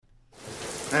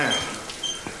Now,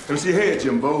 let me see your head,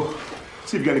 Jimbo.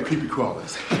 See if you got any creepy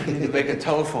crawlers. You need to make a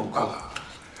telephone call.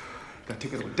 Gotta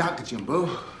take it to a doctor,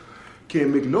 Jimbo.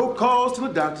 Can't make no calls till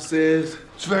the doctor says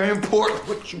it's very important.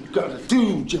 What you gotta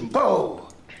do, Jimbo,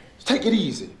 is take it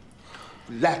easy.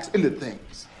 Relax into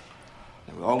things.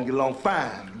 And we're all gonna get along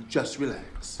fine. You just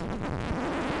relax. Okay,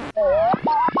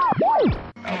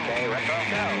 let's all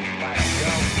go. Let's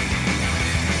go.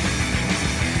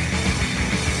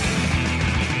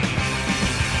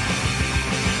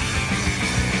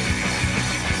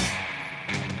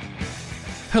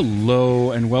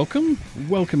 Hello and welcome.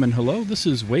 Welcome and hello. This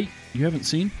is Wait, You Haven't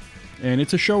Seen. And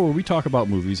it's a show where we talk about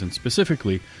movies, and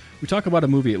specifically, we talk about a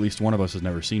movie at least one of us has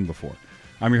never seen before.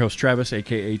 I'm your host, Travis,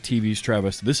 a.k.a. TV's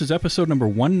Travis. This is episode number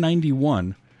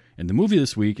 191, and the movie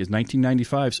this week is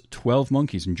 1995's 12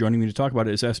 Monkeys, and joining me to talk about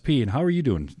it is SP. And how are you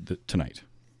doing tonight?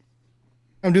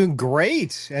 I'm doing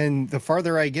great, and the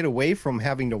farther I get away from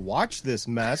having to watch this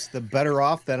mess, the better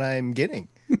off that I'm getting.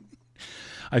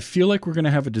 I feel like we're going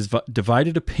to have a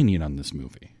divided opinion on this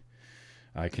movie.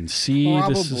 I can see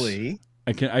probably.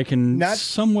 I can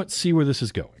somewhat see where this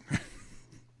is going.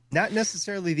 Not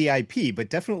necessarily the IP, but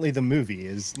definitely the movie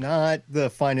is not the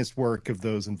finest work of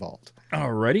those involved.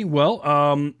 Alrighty,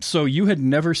 well, so you had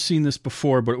never seen this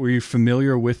before, but were you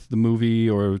familiar with the movie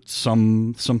or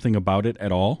something about it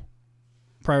at all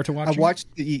prior to watching?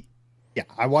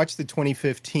 I watched the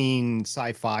 2015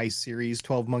 sci-fi series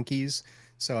 12 Monkeys.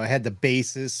 So I had the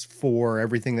basis for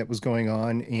everything that was going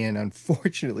on, and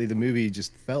unfortunately, the movie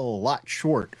just fell a lot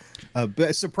short.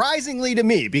 But surprisingly to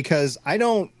me, because I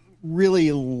don't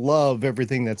really love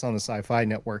everything that's on the Sci-Fi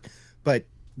Network, but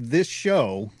this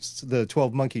show, the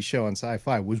 12 Monkeys show on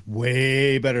Sci-Fi, was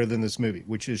way better than this movie,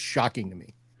 which is shocking to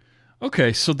me.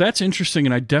 Okay, so that's interesting,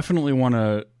 and I definitely want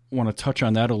to touch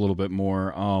on that a little bit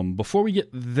more. Before we get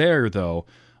there, though.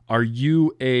 Are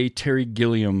you a Terry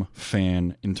Gilliam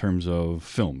fan in terms of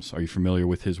films? Are you familiar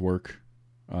with his work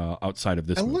outside of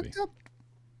this movie?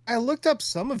 I looked up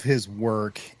some of his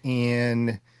work,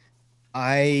 and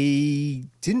I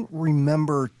didn't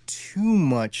remember too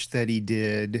much that he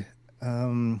did.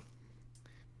 Monty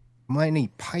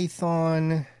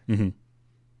Python. Mm-hmm.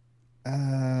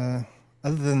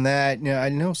 Other than that, I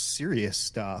know serious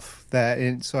stuff.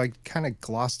 So I kind of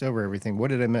glossed over everything. What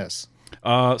did I miss?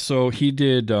 So he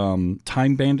did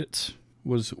Time Bandits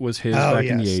was his back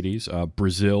in the 80s.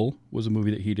 Brazil was a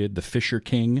movie that he did. The Fisher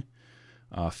King.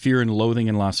 Fear and Loathing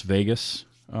in Las Vegas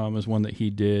is one that he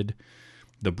did.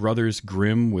 The Brothers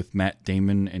Grimm with Matt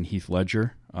Damon and Heath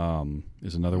Ledger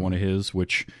is another one of his,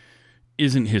 which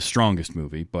isn't his strongest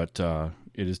movie, but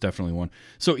it is definitely one.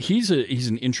 So he's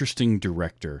an interesting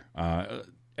director.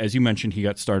 As you mentioned, he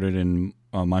got started in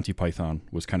Monty Python,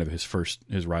 was kind of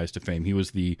his rise to fame. He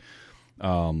was the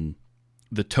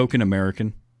token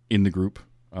American in the group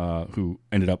who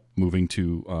ended up moving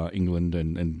to England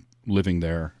and living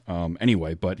there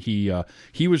anyway. But he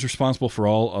was responsible for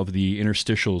all of the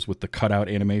interstitials with the cutout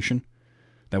animation.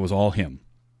 That was all him.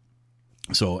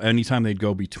 So anytime they'd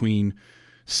go between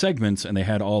segments and they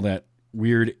had all that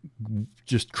weird,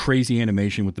 just crazy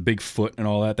animation with the big foot and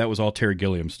all that, that was all Terry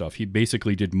Gilliam stuff. He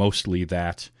basically did mostly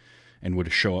that and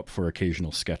would show up for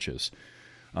occasional sketches.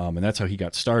 And that's how he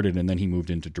got started, and then he moved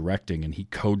into directing, and he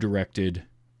co-directed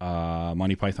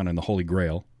Monty Python and the Holy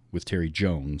Grail with Terry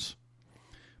Jones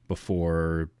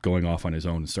before going off on his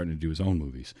own and starting to do his own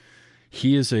movies.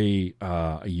 He is a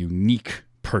unique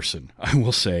person, I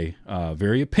will say,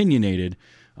 very opinionated,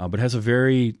 but has a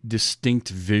very distinct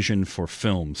vision for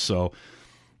film. So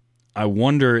I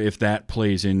wonder if that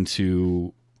plays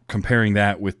into comparing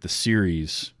that with the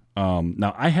series.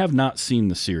 Now, I have not seen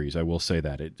the series. I will say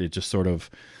that it just sort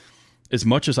of, as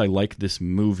much as I like this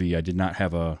movie, I did not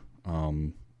have an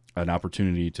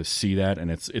opportunity to see that,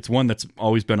 and it's one that's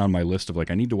always been on my list of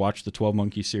like I need to watch the 12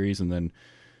 Monkeys series, and then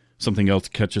something else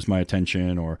catches my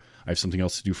attention, or I have something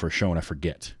else to do for a show, and I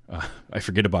forget. I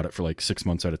forget about it for like 6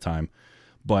 months at a time.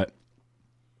 But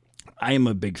I am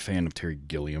a big fan of Terry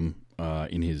Gilliam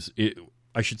in his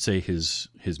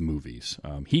movies.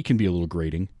 He can be a little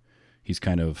grating. He's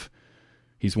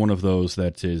one of those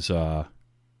that is,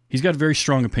 he's got very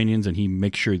strong opinions, and he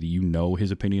makes sure that you know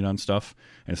his opinion on stuff,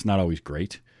 and it's not always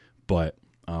great, but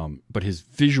his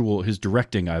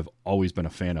directing I've always been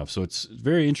a fan of. So it's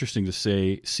very interesting to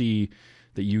see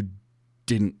that you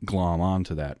didn't glom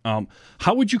onto that.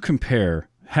 How would you compare,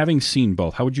 having seen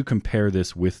both, how would you compare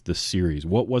this with the series?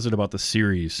 What was it about the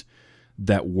series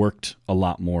that worked a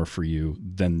lot more for you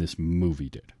than this movie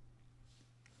did?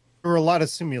 There were a lot of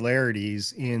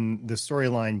similarities in the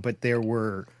storyline, but there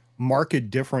were marked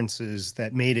differences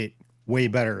that made it way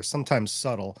better, sometimes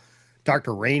subtle.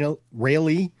 Dr.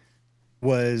 Rayleigh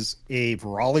was a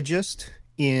virologist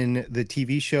in the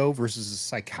TV show versus a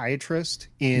psychiatrist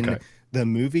in the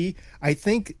movie. I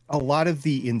think a lot of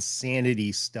the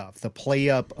insanity stuff, the play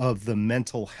up of the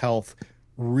mental health,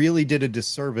 really did a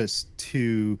disservice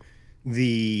to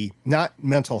the, not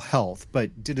mental health,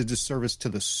 but did a disservice to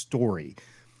the story.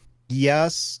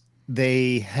 Yes,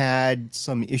 they had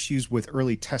some issues with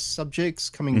early test subjects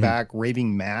coming back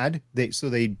raving mad. So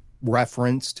they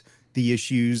referenced the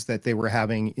issues that they were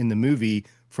having in the movie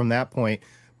from that point.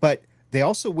 But they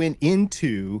also went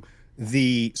into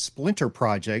the Splinter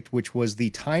Project, which was the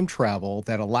time travel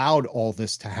that allowed all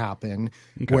this to happen.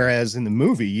 Okay. Whereas in the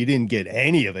movie, you didn't get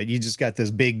any of it. You just got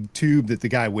this big tube that the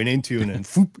guy went into and then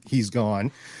whoop, he's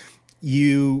gone.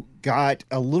 You got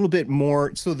a little bit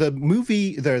more. So the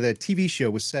movie, the TV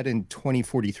show was set in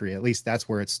 2043. At least that's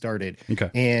where it started. Okay.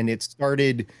 And it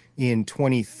started in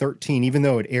 2013, even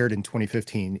though it aired in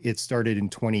 2015, it started in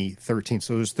 2013.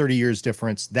 So there's 30 years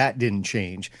difference. That didn't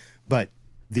change. But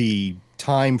the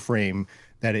time frame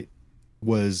that it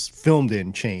was filmed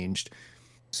in changed.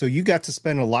 So you got to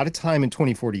spend a lot of time in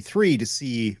 2043 to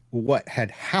see what had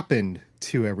happened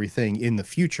to everything in the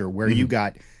future, where you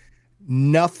got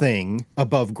nothing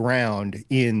above ground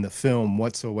in the film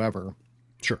whatsoever.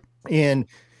 Sure. And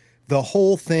the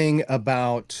whole thing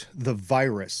about the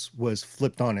virus was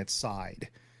flipped on its side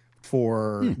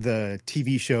for the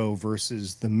TV show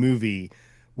versus the movie,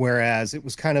 whereas it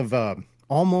was kind of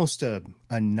almost a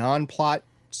non-plot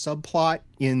subplot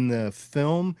in the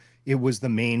film. It was the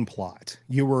main plot.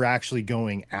 You were actually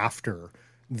going after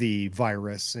the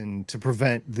virus and to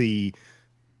prevent the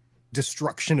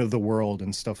destruction of the world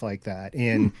and stuff like that.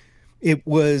 And it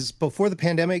was before the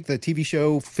pandemic. The TV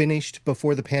show finished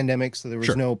before the pandemic, so there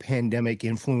was no pandemic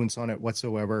influence on it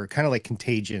whatsoever. Kind of like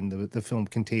Contagion, the film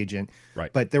Contagion.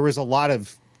 Right. But there was a lot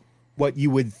of what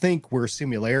you would think were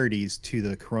similarities to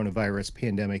the coronavirus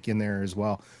pandemic in there as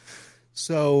well.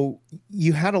 So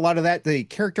you had a lot of that. The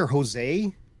character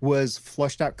Jose was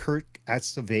flushed out. Kirk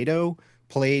Acevedo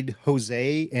played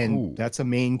Jose, and that's a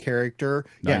main character.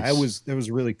 Nice. Yeah, it was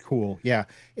really cool. Yeah.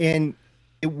 And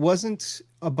it wasn't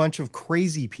a bunch of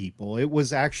crazy people. It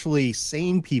was actually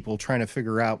sane people trying to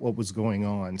figure out what was going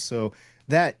on. So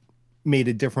that made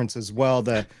a difference as well.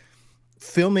 The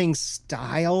filming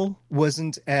style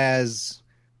wasn't as,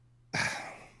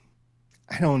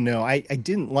 I don't know. I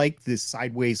didn't like the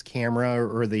sideways camera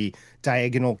or the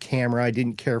diagonal camera. I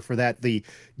didn't care for that. The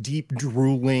deep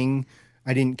drooling,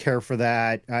 I didn't care for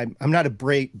that. I'm not a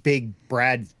big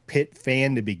Brad Pitt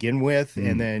fan to begin with.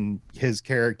 And then his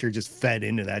character just fed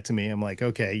into that to me. I'm like,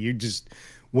 okay, you're just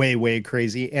way, way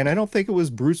crazy. And I don't think it was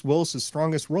Bruce Willis's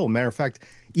strongest role. Matter of fact,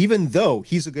 even though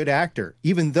he's a good actor,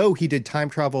 even though he did time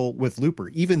travel with Looper,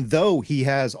 even though he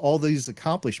has all these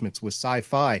accomplishments with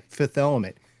sci-fi, Fifth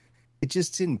Element, it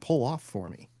just didn't pull off for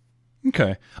me.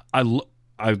 Okay.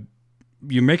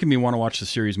 You're making me want to watch the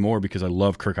series more because I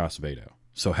love Kirk Acevedo.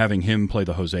 So having him play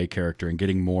the Jose character and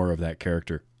getting more of that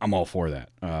character, I'm all for that.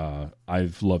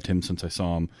 I've loved him since I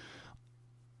saw him.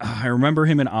 I remember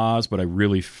him in Oz, but I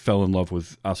really fell in love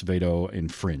with Acevedo in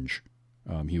Fringe.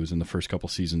 He was in the first couple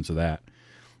seasons of that.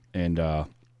 And so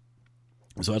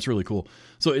that's really cool.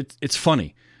 So it's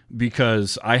funny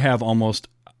because I have almost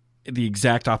the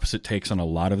exact opposite takes on a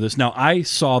lot of this. Now, I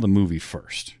saw the movie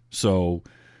first, so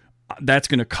that's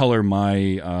going to color my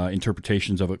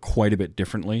interpretations of it quite a bit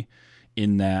differently,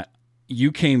 in that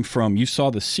you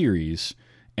saw the series,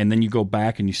 and then you go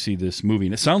back and you see this movie,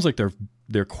 and it sounds like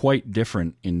they're quite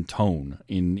different in tone,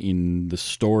 in the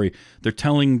story. They're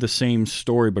telling the same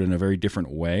story, but in a very different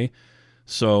way.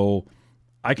 So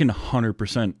I can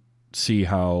 100% see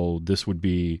how this would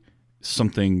be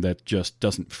something that just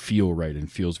doesn't feel right and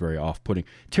feels very off-putting.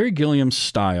 Terry Gilliam's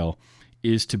style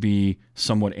is to be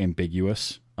somewhat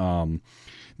ambiguous.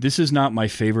 This is not my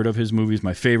favorite of his movies.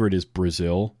 My favorite is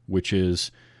Brazil, which is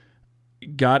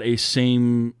got a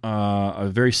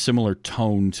very similar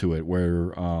tone to it,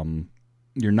 where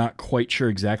you're not quite sure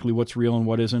exactly what's real and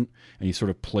what isn't, and he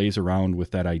sort of plays around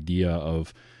with that idea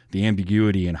of the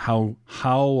ambiguity and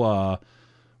how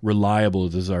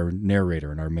reliable is our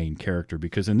narrator and our main character.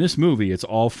 Because in this movie, it's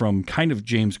all from kind of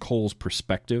James Cole's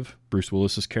perspective, Bruce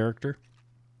Willis's character,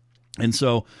 and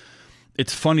so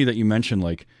it's funny that you mentioned,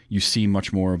 like, you see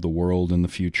much more of the world in the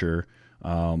future,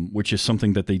 which is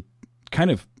something that they kind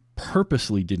of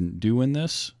purposely didn't do in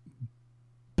this.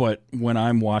 But when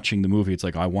I'm watching the movie, it's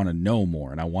like, I want to know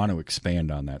more and I want to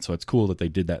expand on that. So it's cool that they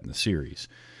did that in the series.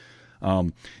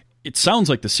 It sounds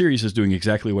like the series is doing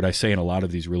exactly what I say in a lot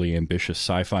of these really ambitious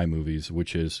sci-fi movies,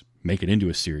 which is make it into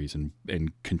a series and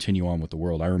continue on with the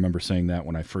world. I remember saying that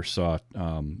when I first saw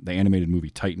the animated movie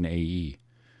Titan AE.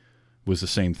 was the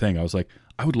same thing. I was like,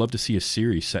 I would love to see a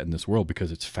series set in this world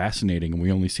because it's fascinating and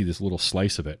we only see this little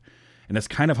slice of it. And that's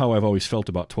kind of how I've always felt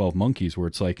about 12 Monkeys, where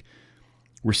it's like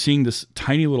we're seeing this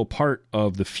tiny little part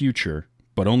of the future,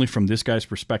 but only from this guy's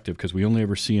perspective, because we only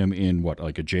ever see him in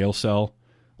like a jail cell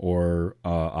or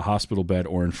a hospital bed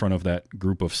or in front of that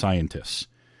group of scientists.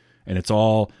 And it's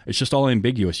just all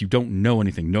ambiguous. You don't know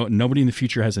anything. Nobody in the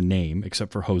future has a name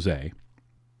except for Jose.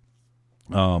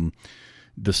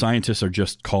 The scientists are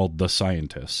just called the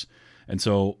scientists. And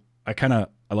so I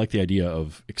like the idea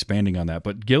of expanding on that.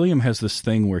 But Gilliam has this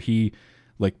thing where he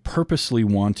like purposely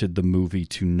wanted the movie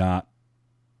to not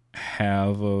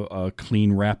have a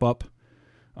clean wrap up.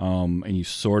 And you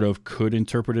sort of could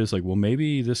interpret it as like, well,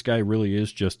 maybe this guy really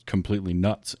is just completely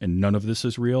nuts and none of this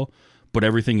is real, but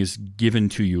everything is given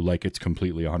to you like it's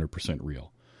completely 100%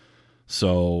 real.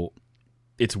 So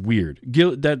it's weird.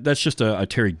 That's just a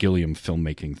Terry Gilliam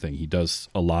filmmaking thing. He does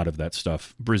a lot of that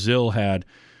stuff. Brazil had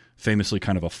famously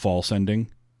kind of a false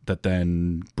ending that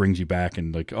then brings you back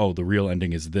and like, oh, the real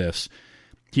ending is this.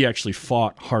 He actually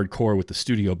fought hardcore with the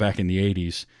studio back in the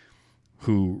 80s,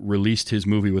 who released his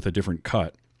movie with a different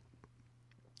cut.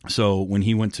 So when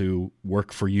he went to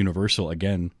work for Universal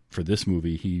again for this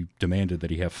movie, he demanded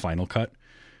that he have final cut.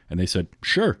 And they said,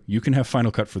 sure, you can have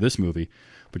final cut for this movie,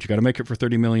 but you got to make it for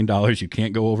 $30 million. You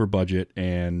can't go over budget,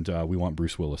 and we want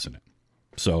Bruce Willis in it.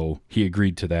 So he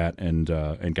agreed to that and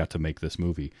got to make this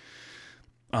movie.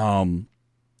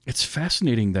 It's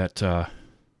fascinating that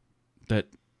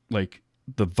like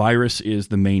the virus is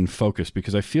the main focus,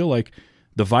 because I feel like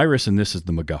the virus in this is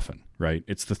the MacGuffin, right?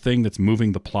 It's the thing that's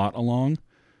moving the plot along,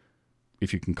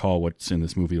 if you can call what's in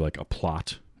this movie like a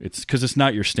plot. It's because it's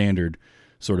not your standard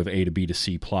sort of A to B to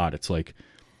C plot. It's like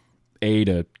A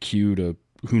to Q to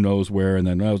who knows where, and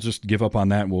then I'll just give up on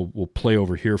that and we'll play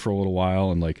over here for a little while.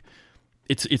 And like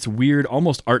it's weird,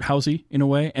 almost art housey in a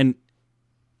way. And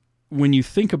when you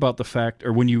think about the fact,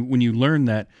 or when you learn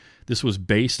that this was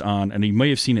based on, and you may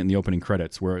have seen it in the opening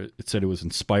credits where it said it was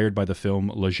inspired by the film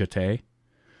Le Jetée.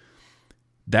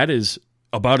 That is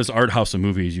about as art house a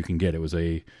movie as you can get. It was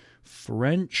a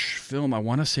French film. I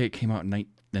want to say it came out in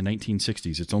the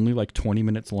 1960s. It's only like 20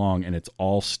 minutes long, and it's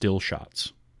all still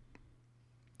shots.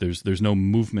 There's no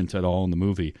movement at all in the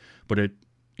movie, but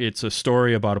it's a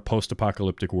story about a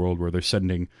post-apocalyptic world where they're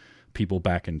sending people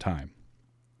back in time,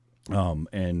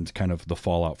 and kind of the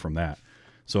fallout from that.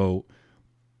 So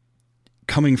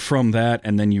coming from that,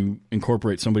 and then you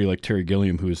incorporate somebody like Terry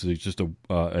Gilliam, who is just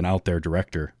an out there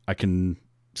director, I can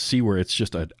see where it's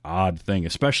just an odd thing,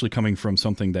 especially coming from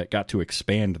something that got to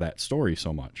expand that story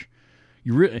so much.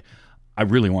 I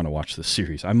really want to watch this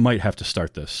series. I might have to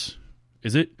start this.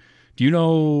 Do you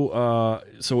know,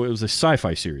 so it was a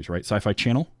sci-fi series, right? Sci-Fi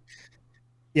Channel?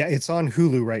 Yeah, it's on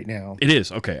Hulu right now. It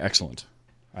is. Okay, excellent.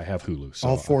 I have Hulu. So.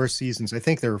 All 4 seasons. I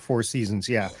think there were 4 seasons.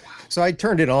 Yeah. So I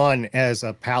turned it on as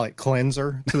a palate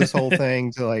cleanser to this whole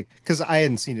thing, to like, because I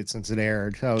hadn't seen it since it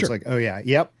aired. So I was like, oh yeah,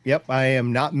 yep. I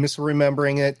am not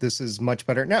misremembering it. This is much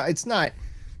better. Now, it's not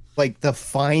like the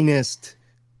finest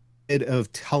bit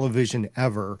of television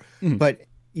ever, but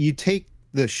you take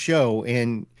the show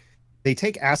and they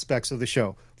take aspects of the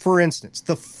show. For instance,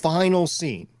 the final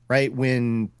scene, right?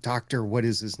 When what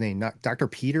is his name? Not Dr.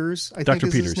 Peters, I think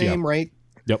is his name, right?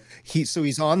 Yep.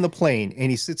 He's on the plane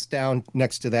and he sits down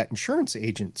next to that insurance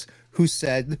agent who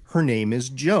said her name is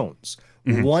Jones.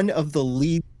 Mm-hmm. One of the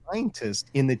lead scientists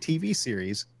in the TV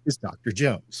series is Dr.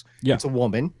 Jones. Yeah. It's a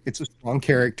woman. It's a strong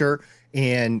character.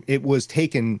 And it was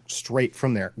taken straight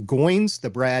from there. Goins, the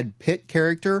Brad Pitt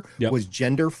character, was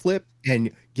gender flipped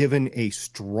and given a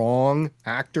strong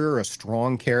actor, a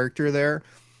strong character there.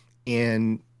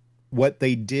 And what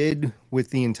they did with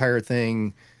the entire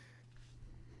thing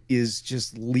is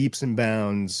just leaps and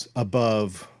bounds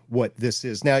above what this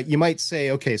is. Now, you might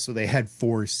say, okay, so they had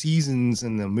 4 seasons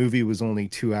and the movie was only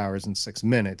 2 hours and 6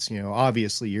 minutes. You know,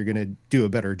 obviously you're going to do a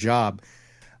better job.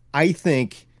 I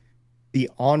think the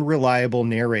unreliable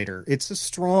narrator, it's a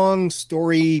strong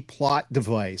story plot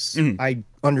device. I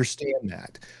understand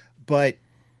that, but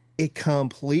it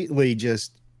completely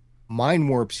just mind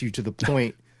warps you to the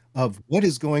point of what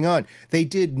is going on. They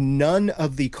did none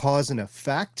of the cause and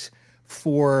effect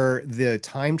for the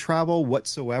time travel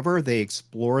whatsoever. They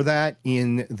explore that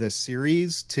in the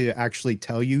series to actually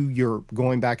tell you you're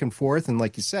going back and forth. And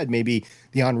like you said, maybe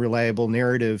the unreliable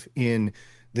narrative in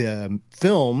the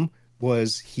film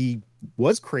was he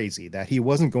was crazy, that he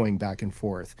wasn't going back and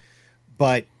forth.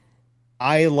 But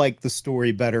I like the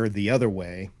story better the other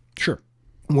way. Sure.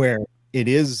 Where it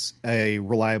is a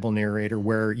reliable narrator,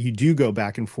 where you do go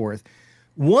back and forth.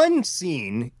 One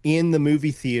scene in the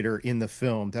movie theater in the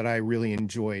film that I really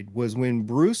enjoyed was when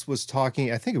Bruce was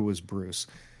talking. I think it was Bruce.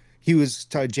 He was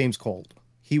James Colt.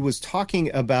 He was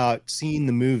talking about seeing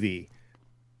the movie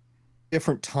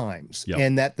different times, Yep.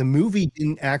 and that the movie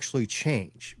didn't actually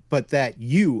change, but that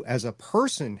you as a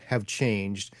person have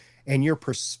changed and your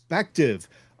perspective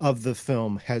of the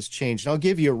film has changed. And I'll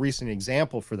give you a recent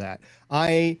example for that.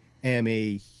 I am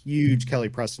a huge Kelly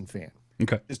Preston fan.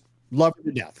 Okay. Just love her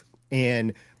to death.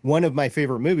 And one of my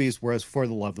favorite movies was For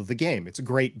the Love of the Game. It's a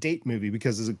great date movie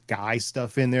because there's guy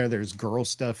stuff in there, there's girl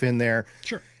stuff in there.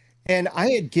 Sure. And I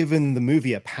had given the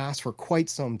movie a pass for quite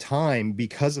some time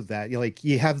because of that. Like,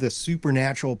 you have the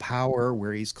supernatural power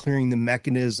where he's clearing the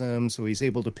mechanism, so he's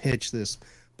able to pitch this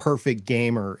perfect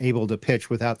game, or able to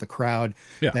pitch without the crowd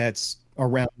that's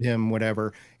around him,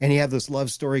 whatever. And he had this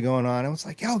love story going on. I was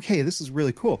like, okay, this is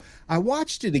really cool. I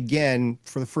watched it again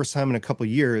for the first time in a couple of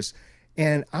years,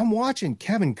 and I'm watching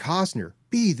Kevin Costner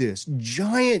be this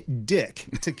giant dick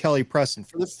to Kelly Preston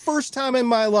for the first time in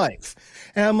my life.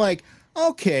 And I'm like,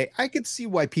 okay, I could see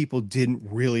why people didn't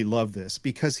really love this,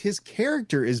 because his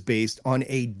character is based on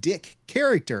a dick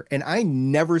character. And I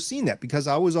never seen that, because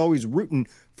I was always rooting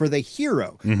for the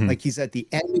hero. Like, he's at the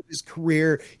end of his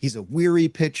career. He's a weary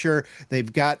pitcher.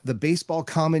 They've got the baseball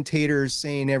commentators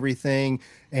saying everything,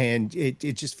 and it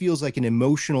just feels like an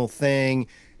emotional thing.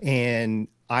 And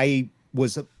I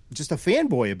was just a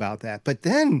fanboy about that. But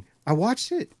then I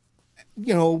watched it.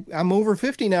 You know, I'm over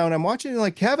 50 now, and I'm watching it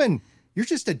like, Kevin, you're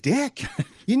just a dick.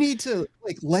 You need to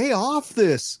like lay off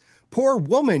this poor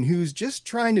woman who's just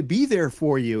trying to be there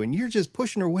for you, and you're just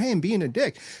pushing her away and being a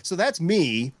dick. So that's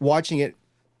me watching it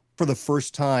for the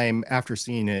first time after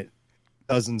seeing it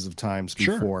dozens of times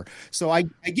before. So I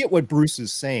get what Bruce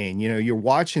is saying. You know, you're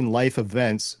watching life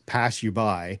events pass you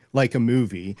by like a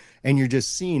movie, and you're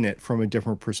just seeing it from a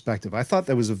different perspective. I thought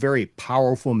that was a very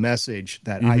powerful message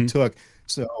that I took.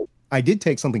 So I did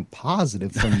take something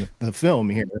positive from the film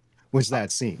here, was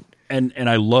that scene. And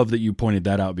I love that you pointed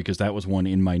that out, because that was one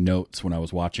in my notes when I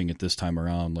was watching it this time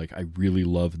around. Like, I really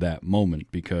love that moment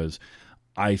because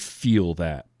I feel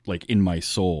that like in my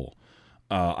soul.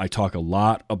 I talk a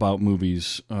lot about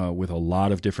movies with a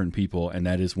lot of different people, and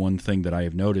that is one thing that I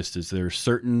have noticed is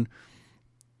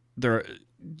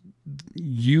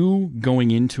you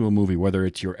going into a movie, whether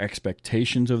it's your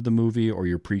expectations of the movie or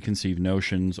your preconceived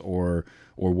notions or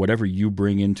whatever you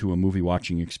bring into a movie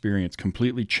watching experience,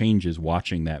 completely changes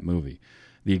watching that movie.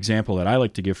 The example that I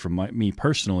like to give from me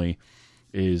personally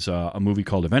is a movie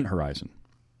called Event Horizon.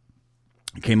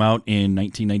 It came out in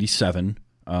 1997.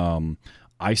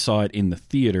 I saw it in the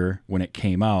theater when it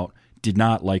came out, did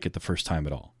not like it the first time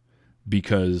at all,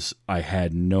 because I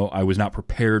was not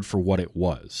prepared for what it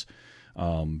was.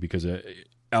 Because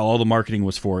all the marketing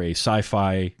was for a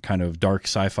sci-fi, kind of dark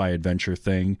sci-fi adventure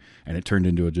thing, and it turned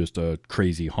into just a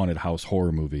crazy haunted house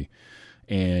horror movie.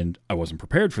 And I wasn't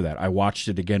prepared for that. I watched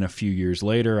it again a few years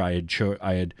later. I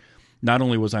had not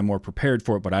only was I more prepared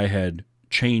for it, but I had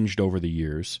changed over the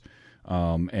years,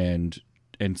 and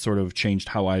sort of changed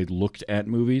how I looked at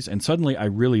movies. And suddenly I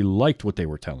really liked what they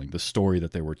were telling, the story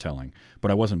that they were telling.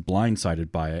 But I wasn't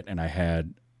blindsided by it, and I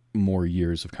had more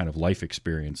years of kind of life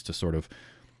experience to sort of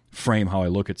frame how I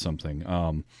look at something.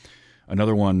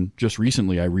 Another one, just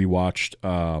recently I rewatched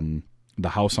The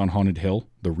House on Haunted Hill,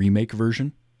 the remake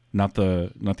version, not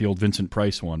the old Vincent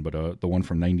Price one, but the one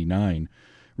from '99,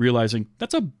 realizing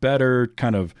that's a better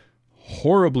kind of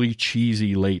horribly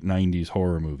cheesy late 90s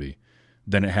horror movie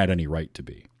than it had any right to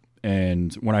be.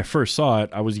 And when I first saw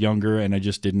it, I was younger and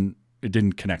it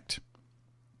didn't connect.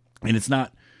 And it's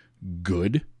not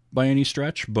good by any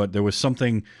stretch, but there was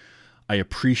something I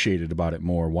appreciated about it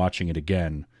more watching it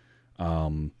again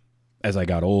as I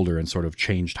got older, and sort of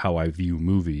changed how I view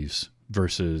movies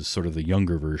versus sort of the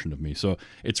younger version of me. So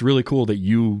it's really cool that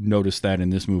you noticed that in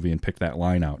this movie and picked that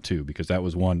line out too, because that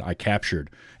was one I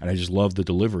captured, and I just love the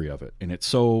delivery of it. And it's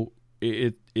so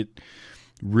it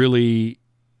really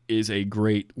is a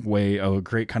great way, a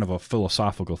great kind of a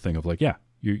philosophical thing of like, yeah,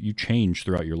 you change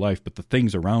throughout your life, but the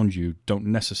things around you don't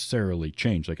necessarily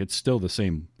change. Like, it's still the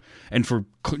same. And for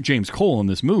James Cole in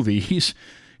this movie, he's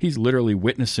literally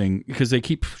witnessing, because they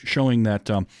keep showing that,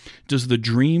 does the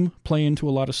dream play into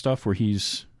a lot of stuff where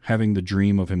he's having the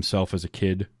dream of himself as a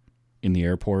kid in the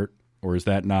airport, or is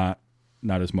that not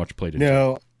as much played into?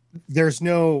 No, there's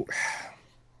no,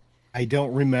 I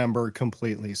don't remember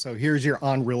completely. So here's your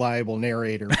unreliable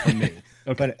narrator from me.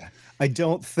 Okay. But I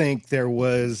don't think there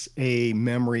was a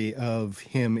memory of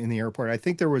him in the airport. I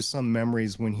think there was some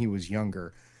memories when he was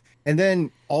younger. And then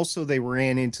also they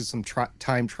ran into some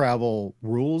time travel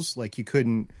rules. Like, you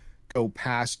couldn't go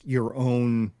past your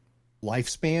own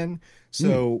lifespan.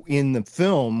 So in the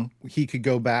film, he could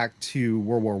go back to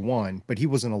World War One, but he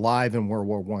wasn't alive in World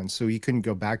War One, so he couldn't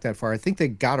go back that far. I think they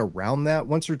got around that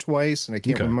once or twice, and I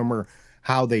can't remember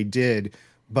how they did,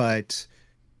 but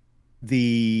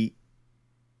the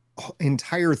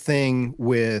entire thing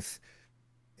with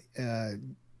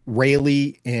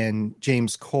Rayleigh and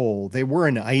James Cole, they were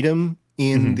an item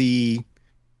in the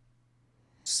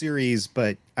series,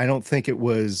 but I don't think it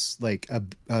was like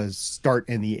a start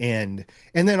and the end.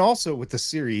 And then also with the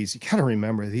series, you kind of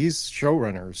remember these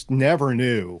showrunners never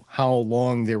knew how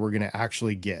long they were going to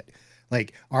actually get.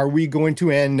 Like, are we going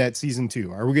to end at season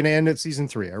 2? Are we going to end at season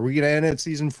 3? Are we going to end at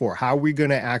season 4? How are we going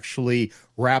to actually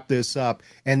wrap this up?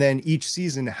 And then each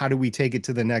season, how do we take it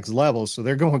to the next level? So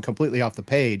they're going completely off the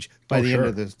page by the end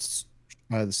of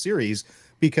the series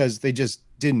because they just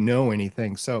didn't know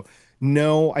anything. So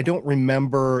no, I don't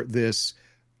remember this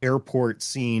airport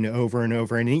scene over and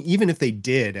over. And even if they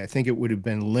did, I think it would have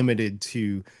been limited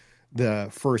to the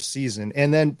first season.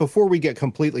 And then before we get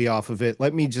completely off of it,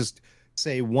 let me just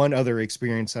say one other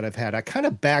experience that I've had. I kind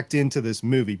of backed into this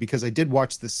movie because I did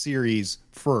watch the series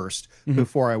first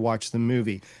before I watched the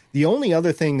movie. The only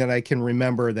other thing that I can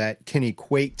remember that can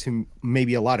equate to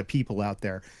maybe a lot of people out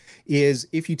there is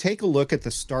if you take a look at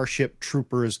the Starship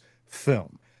Troopers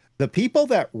film. The people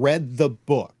that read the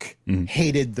book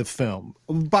hated the film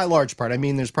by large part. I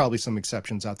mean, there's probably some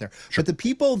exceptions out there, but the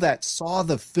people that saw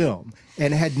the film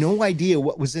and had no idea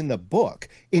what was in the book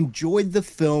enjoyed the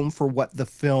film for what the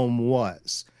film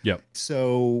was. Yep.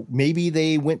 So maybe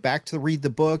they went back to read the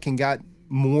book and got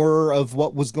more of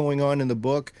what was going on in the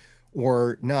book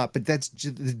or not. But that's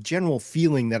the general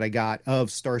feeling that I got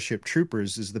of Starship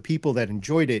Troopers is the people that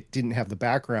enjoyed it didn't have the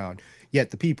background.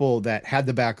 Yet the people that had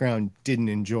the background didn't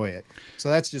enjoy it. So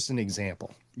that's just an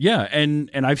example. Yeah, and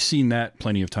I've seen that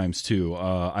plenty of times too.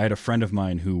 I had a friend of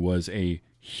mine who was a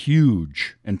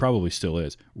huge, and probably still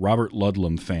is, Robert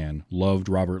Ludlum fan, loved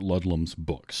Robert Ludlum's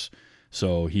books.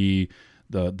 So the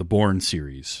Bourne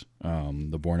series,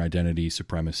 the Bourne Identity,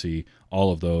 Supremacy,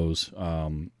 all of those.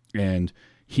 And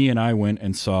he and I went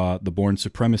and saw the Bourne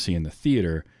Supremacy in the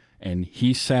theater, and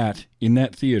he sat in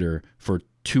that theater for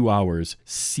 2 hours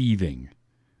seething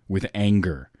with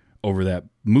anger over that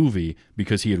movie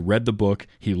because he had read the book,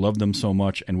 he loved them so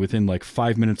much, and within like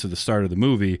 5 minutes of the start of the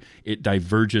movie, it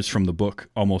diverges from the book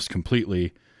almost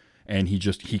completely, and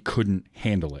he couldn't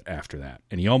handle it after that.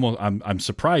 And I'm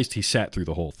surprised he sat through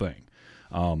the whole thing.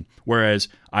 Whereas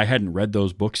I hadn't read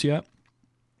those books yet,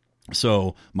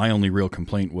 so my only real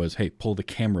complaint was, hey, pull the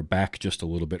camera back just a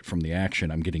little bit from the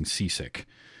action. I'm getting seasick.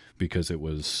 Because it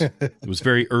was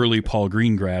very early Paul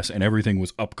Greengrass and everything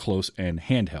was up close and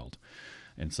handheld.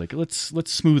 And it's like, let's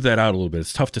smooth that out a little bit.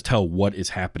 It's tough to tell what is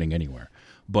happening anywhere.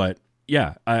 But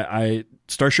yeah, I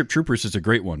Starship Troopers is a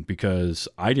great one because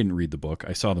I didn't read the book.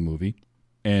 I saw the movie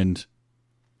and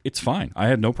it's fine. I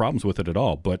had no problems with it at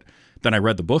all. But then I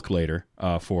read the book later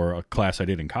for a class I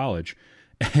did in college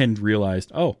and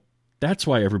realized, oh, that's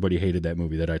why everybody hated that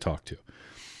movie that I talked to.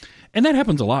 And that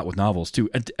happens a lot with novels, too.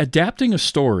 Adapting a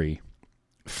story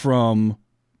from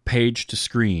page to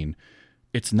screen,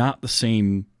 it's not the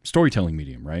same storytelling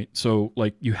medium, right? So,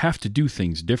 like, you have to do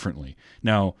things differently.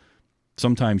 Now,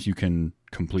 sometimes you can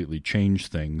completely change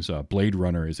things. Blade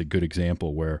Runner is a good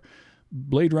example where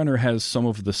Blade Runner has some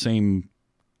of the same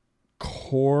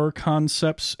core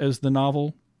concepts as the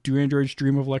novel Do Androids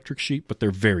Dream of Electric Sheep, but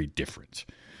they're very different.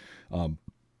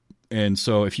 And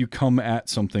so if you come at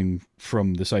something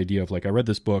from this idea of like, I read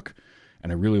this book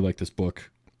and I really like this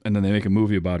book, and then they make a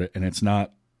movie about it and it's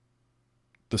not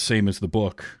the same as the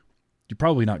book, you're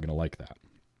probably not going to like that.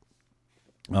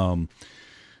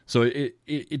 So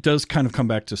it does kind of come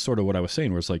back to sort of what I was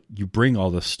saying, where it's like you bring all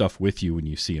this stuff with you when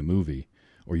you see a movie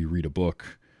or you read a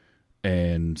book,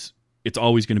 and it's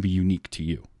always going to be unique to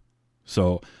you.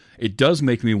 So it does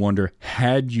make me wonder,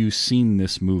 had you seen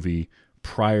this movie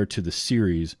prior to the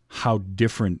series, how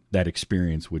different that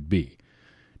experience would be.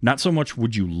 Not so much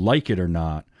would you like it or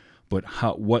not, but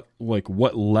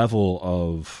what level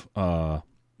of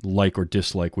like or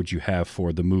dislike would you have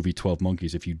for the movie 12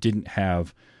 Monkeys if you didn't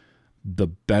have the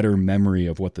better memory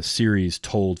of what the series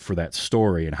told for that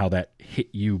story and how that hit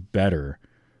you better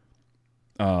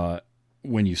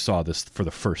when you saw this for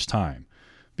the first time.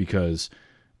 Because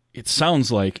it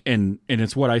sounds like, and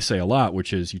it's what I say a lot,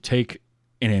 which is you take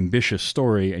an ambitious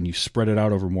story and you spread it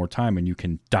out over more time and you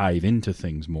can dive into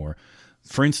things more.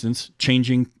 For instance,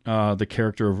 changing the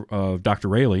character of Dr.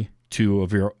 Rayleigh to a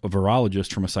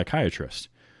virologist from a psychiatrist.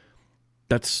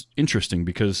 That's interesting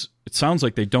because it sounds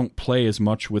like they don't play as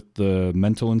much with the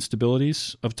mental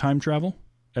instabilities of time travel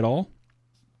at all.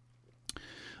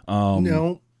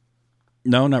 No.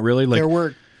 No, not really. Like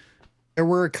there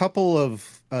were a couple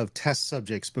of test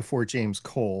subjects before James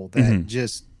Cole that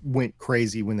just went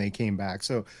crazy when they came back.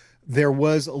 So there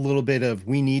was a little bit of,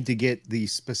 we need to get the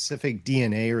specific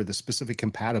DNA or the specific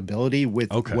compatibility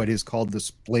with what is called the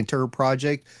Splinter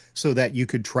Project so that you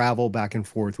could travel back and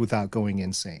forth without going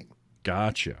insane.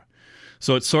 Gotcha.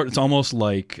 So it's almost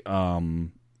like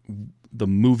the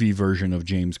movie version of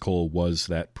James Cole was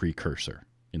that precursor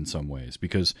in some ways,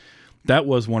 because that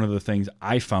was one of the things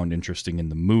I found interesting in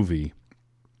the movie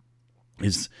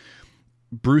is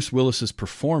Bruce Willis's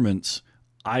performance.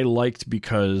 I liked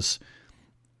because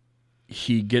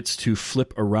he gets to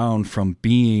flip around from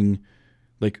being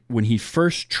like, when he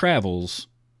first travels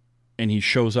and he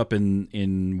shows up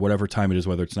in whatever time it is,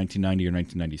 whether it's 1990 or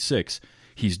 1996,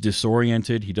 he's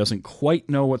disoriented. He doesn't quite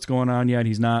know what's going on yet.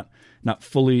 He's not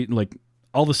fully, like,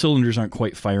 all the cylinders aren't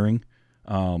quite firing.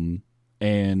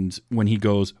 And when he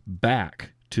goes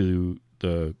back to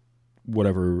the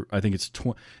whatever, I think it's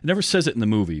it never says it in the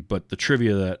movie, but the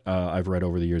trivia that I've read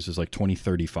over the years is like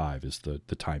 2035 is the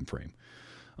time frame.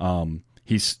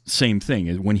 He's same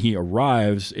thing. When he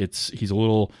arrives, he's a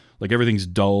little like everything's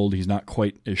dulled. He's not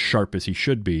quite as sharp as he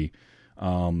should be.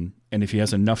 And if he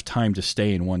has enough time to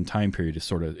stay in one time period,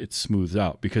 it smooths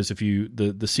out. Because if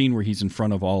the scene where he's in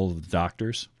front of all of the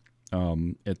doctors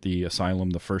at the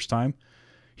asylum the first time,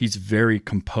 he's very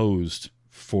composed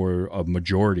for a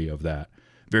majority of that.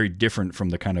 Very different from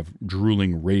the kind of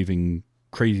drooling, raving,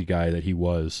 crazy guy that he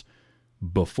was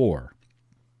before.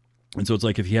 And so it's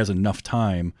like if he has enough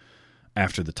time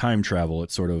after the time travel,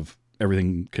 it's sort of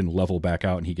everything can level back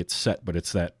out and he gets set. But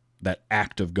it's that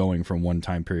act of going from one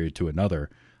time period to another,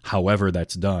 however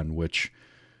that's done, which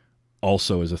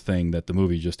also is a thing that the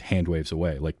movie just hand waves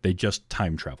away. Like they just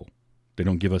time travel. They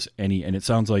don't give us any, and it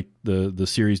sounds like the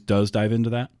series does dive into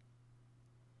that.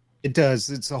 It does.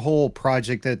 It's a whole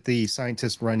project that the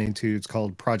scientists run into. It's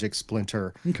called Project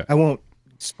Splinter. Okay. I won't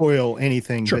spoil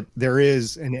anything, Sure. but there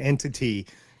is an entity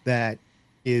that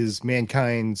is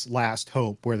mankind's last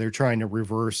hope where they're trying to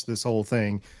reverse this whole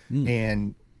thing.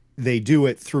 And they do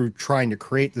it through trying to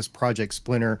create this Project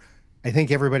Splinter. I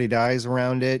think everybody dies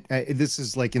around it. This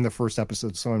is like in the first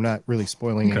episode, so I'm not really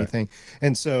spoiling anything.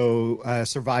 And so a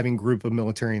surviving group of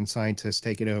military and scientists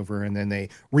take it over, and then they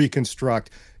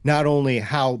reconstruct not only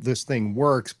how this thing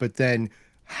works, but then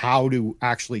how to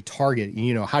actually target,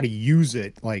 how to use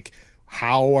it. Like,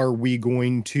 how are we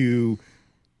going to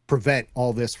prevent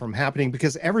all this from happening?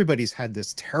 Because everybody's had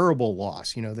this terrible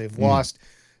loss. They've lost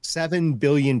 7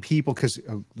 billion people because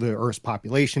the Earth's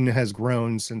population has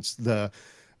grown since the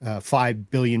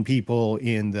 5 billion people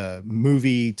in the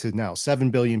movie to now 7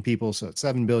 billion people. So it's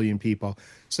 7 billion people.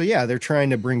 So yeah, they're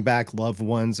trying to bring back loved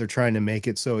ones. They're trying to make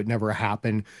it so it never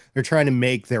happened. They're trying to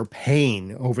make their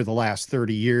pain over the last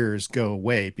 30 years go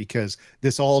away because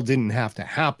this all didn't have to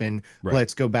happen. Right.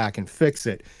 Let's go back and fix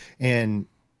it. And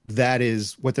that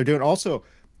is what they're doing. Also,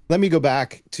 let me go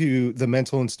back to the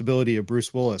mental instability of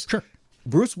Bruce Willis. Sure.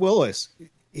 Bruce Willis,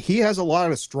 he has a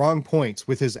lot of strong points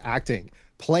with his acting.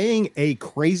 Playing a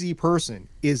crazy person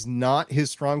is not his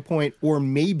strong point, or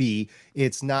maybe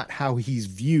it's not how he's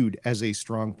viewed as a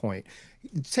strong point.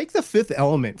 Take The Fifth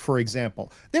Element, for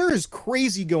example. There is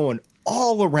crazy going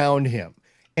all around him,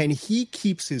 and he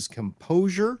keeps his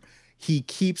composure. He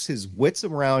keeps his wits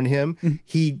around him.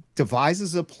 He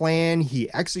devises a plan. He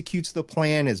executes the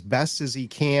plan as best as he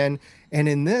can. And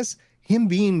in this, him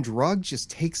being drugged just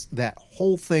takes that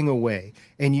whole thing away.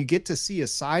 And you get to see a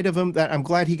side of him that I'm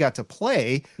glad he got to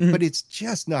play, but it's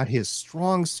just not his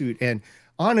strong suit. And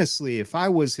honestly, if I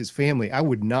was his family, I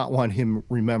would not want him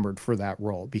remembered for that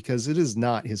role because it is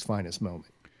not his finest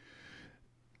moment.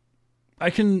 I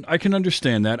can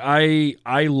understand that.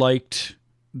 I liked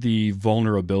the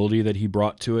vulnerability that he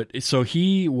brought to it. So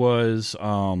he was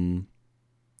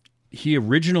he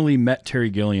originally met Terry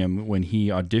Gilliam when he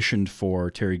auditioned for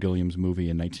Terry Gilliam's movie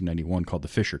in 1991 called The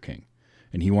Fisher King.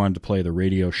 And he wanted to play the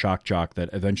radio shock jock that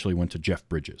eventually went to Jeff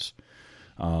Bridges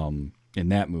in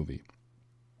that movie.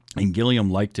 And Gilliam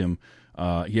liked him.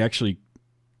 He actually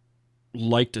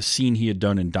liked a scene he had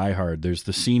done in Die Hard. There's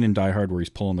the scene in Die Hard where he's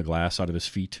pulling the glass out of his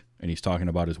feet and he's talking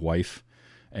about his wife.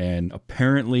 And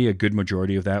apparently a good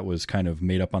majority of that was kind of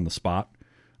made up on the spot.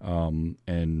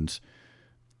 And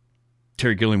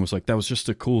Terry Gilliam was like, that was just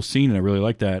a cool scene, and I really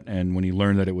liked that. And when he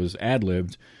learned that it was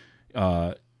ad-libbed,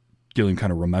 Gilliam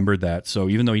kind of remembered that. So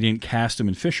even though he didn't cast him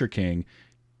in Fisher King,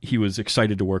 he was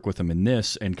excited to work with him in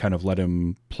this and kind of let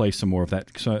him play some more of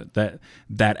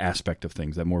that aspect of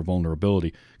things, that more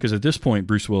vulnerability. Because at this point,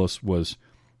 Bruce Willis was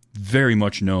very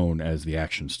much known as the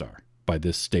action star by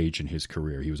this stage in his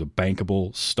career. He was a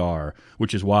bankable star,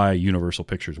 which is why Universal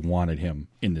Pictures wanted him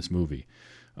in this movie,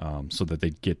 so that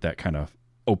they'd get that kind of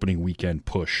opening weekend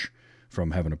push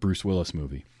from having a Bruce Willis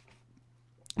movie.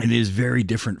 And it is very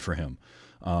different for him,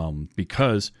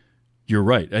 because you're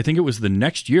right. I think it was the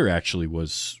next year actually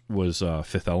was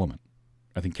Fifth Element.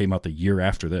 I think came out the year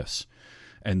after this.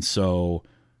 And so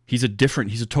he's a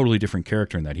totally different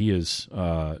character in that. He is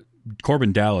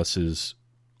Corbin Dallas is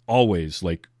always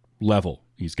like level.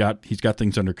 He's got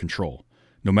things under control,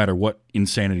 no matter what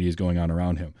insanity is going on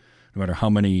around him, no matter how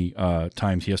many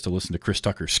times he has to listen to Chris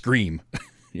Tucker scream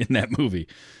in that movie.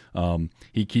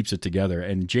 He keeps it together.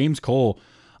 And James Cole,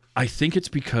 I think it's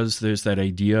because there's that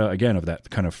idea again of that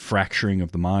kind of fracturing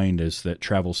of the mind as that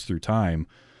travels through time.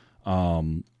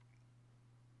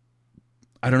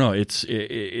 I don't know. It's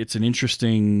an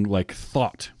interesting like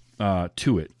thought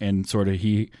to it, and sort of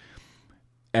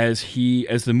as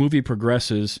the movie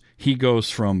progresses, he goes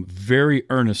from very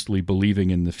earnestly believing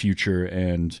in the future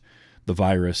and the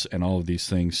virus and all of these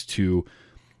things to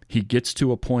he gets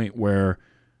to a point where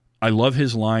I love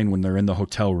his line when they're in the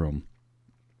hotel room,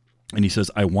 and he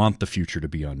says, "I want the future to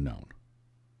be unknown."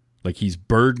 Like he's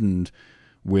burdened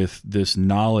with this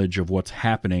knowledge of what's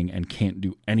happening and can't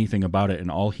do anything about it,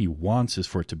 and all he wants is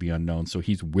for it to be unknown. So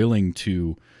he's willing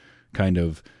to kind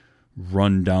of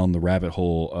run down the rabbit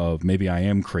hole of maybe I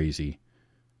am crazy,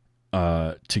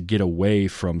 to get away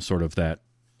from sort of that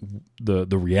the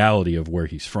reality of where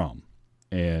he's from.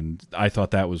 And I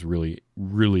thought that was really,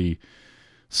 really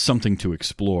something to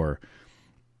explore.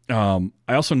 I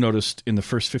also noticed in the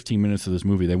first 15 minutes of this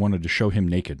movie, they wanted to show him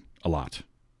naked a lot,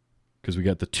 because we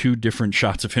got the two different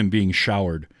shots of him being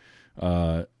showered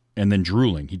and then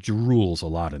drooling. He drools a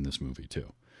lot in this movie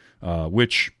too,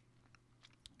 which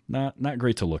not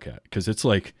great to look at, because it's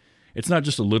like it's not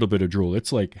just a little bit of drool;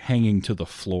 it's like hanging to the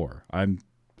floor. I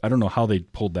don't know how they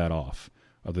pulled that off,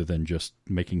 other than just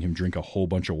making him drink a whole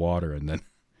bunch of water, and then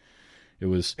it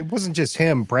wasn't just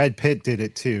him. Brad Pitt did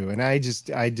it too, and I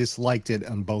just liked it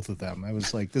on both of them. I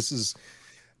was like, this is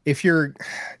if you're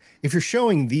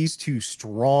showing these two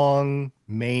strong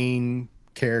main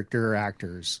character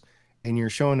actors and you're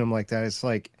showing them like that, it's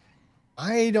like,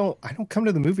 I don't come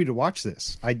to the movie to watch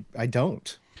this. I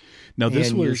don't. Now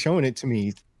you're showing it to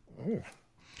me. Ugh.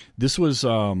 This was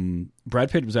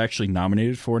Brad Pitt was actually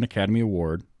nominated for an Academy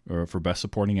Award or for Best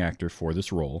Supporting Actor for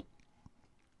this role.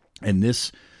 And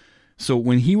so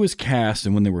when he was cast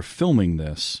and when they were filming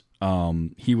this,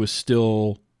 he was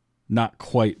still not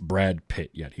quite Brad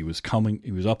Pitt yet. He was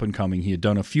up and coming. He had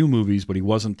done a few movies, but he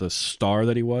wasn't the star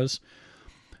that he was.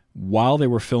 While they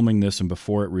were filming this and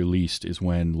before it released is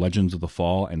when Legends of the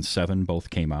Fall and Seven both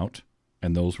came out,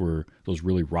 and those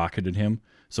really rocketed him.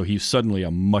 So he's suddenly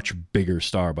a much bigger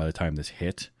star by the time this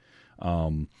hit.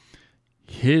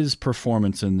 His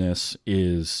performance in this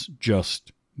is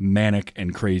just manic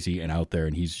and crazy and out there,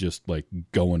 and he's just like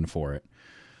going for it,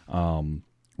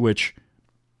 which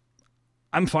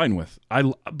I'm fine with.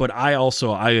 But I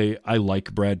also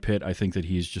like Brad Pitt. I think that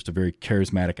he's just a very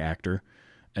charismatic actor,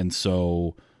 and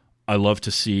so I love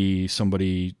to see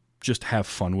somebody just have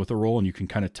fun with a role, and you can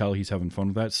kind of tell he's having fun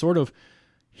with that. Sort of,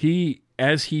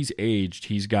 as he's aged,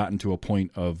 he's gotten to a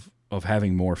point of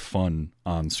having more fun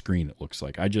on screen, it looks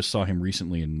like. I just saw him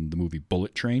recently in the movie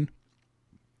Bullet Train,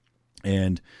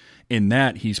 and in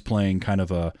that he's playing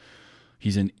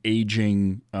he's an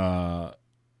aging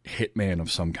hitman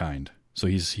of some kind. So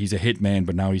he's a hitman,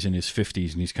 but now he's in his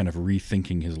 50s, and he's kind of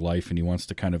rethinking his life, and he wants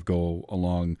to kind of go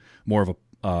along more of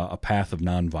a path of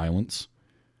nonviolence,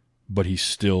 but he's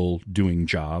still doing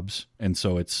jobs. And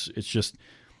so it's just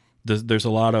there's a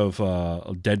lot of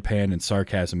deadpan and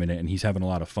sarcasm in it, and he's having a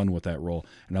lot of fun with that role,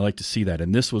 and I like to see that.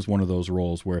 And this was one of those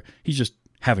roles where he's just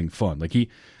having fun. Like he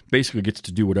basically gets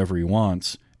to do whatever he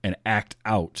wants and act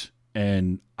out.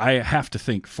 And I have to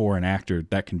think for an actor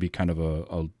that can be kind of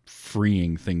a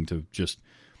freeing thing to just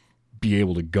be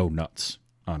able to go nuts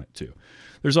on it too.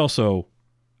 There's also,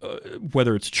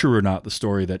 whether it's true or not, the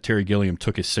story that Terry Gilliam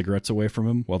took his cigarettes away from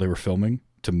him while they were filming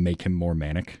to make him more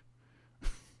manic,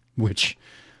 which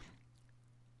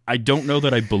I don't know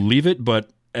that I believe it, but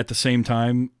at the same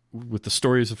time, with the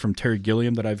stories from Terry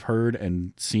Gilliam that I've heard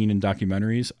and seen in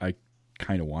documentaries, I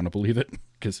kind of want to believe it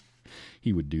because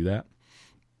he would do that.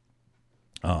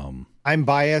 I'm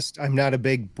biased. I'm not a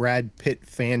big Brad Pitt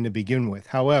fan to begin with.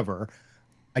 However,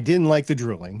 I didn't like the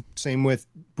drooling. Same with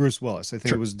Bruce Willis. I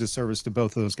think It was a disservice to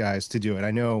both of those guys to do it.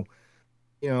 I know,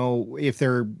 if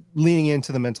they're leaning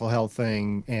into the mental health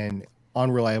thing and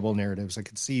unreliable narratives, I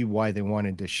could see why they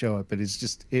wanted to show it, but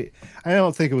I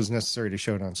don't think it was necessary to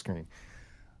show it on screen.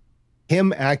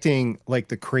 Him acting like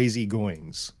the crazy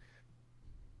goings,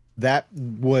 that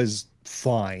was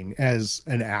fine as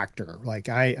an actor. Like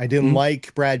I didn't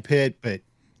like Brad Pitt, but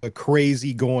the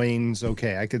crazy goings,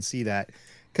 okay, I could see that.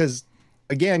 Because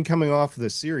again, coming off the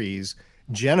series,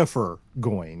 Jennifer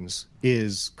Goins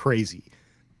is crazy.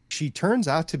 She turns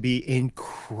out to be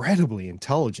incredibly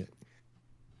intelligent,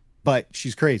 but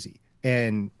she's crazy.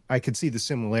 And I could see the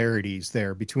similarities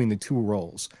there between the two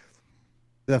roles.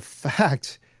 The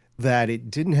fact that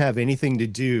it didn't have anything to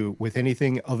do with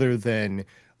anything other than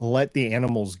let the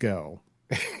animals go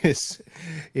is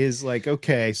like,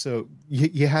 okay, so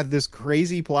you had this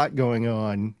crazy plot going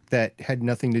on that had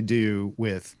nothing to do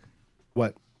with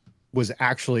what was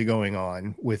actually going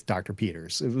on with Dr.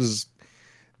 Peters. It was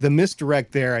the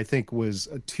misdirect there, I think, was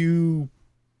too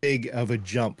big of a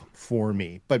jump for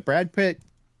me. But Brad Pitt,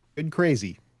 good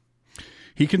crazy.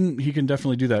 He can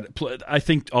definitely do that. I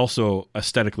think also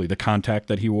aesthetically, the contact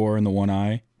that he wore in the one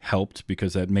eye helped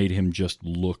because that made him just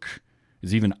look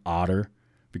is even odder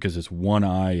because his one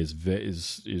eye is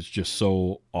just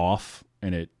so off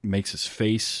and it makes his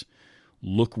face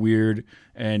look weird.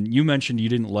 And you mentioned you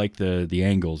didn't like the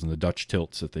angles and the Dutch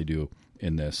tilts that they do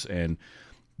in this, and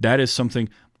that is something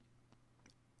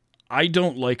I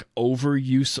don't like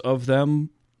overuse of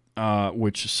them.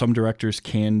 Which some directors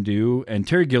can do, and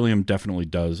Terry Gilliam definitely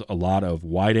does a lot of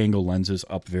wide-angle lenses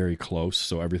up very close,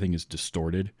 so everything is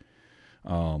distorted,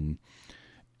 and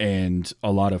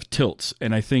a lot of tilts.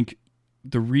 And I think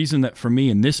the reason that for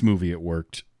me in this movie it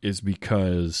worked is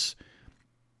because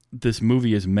this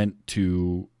movie is meant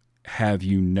to have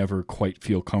you never quite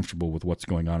feel comfortable with what's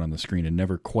going on the screen and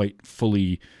never quite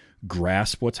fully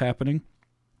grasp what's happening.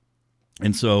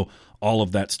 And so all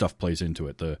of that stuff plays into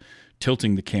it. The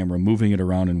tilting the camera, moving it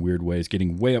around in weird ways,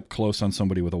 getting way up close on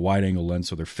somebody with a wide angle lens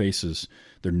so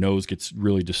their nose gets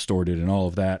really distorted and all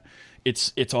of that.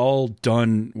 It's all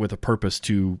done with a purpose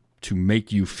to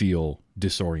make you feel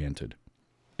disoriented.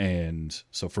 And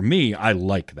so for me, I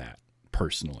like that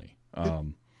personally.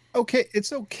 Okay,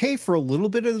 it's okay for a little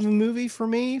bit of the movie for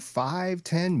me, 5,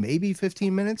 10, maybe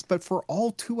 15 minutes, but for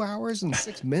all 2 hours and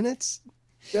 6 minutes,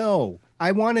 no.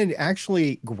 I want to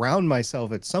actually ground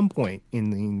myself at some point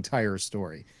in the entire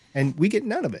story, and we get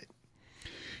none of it.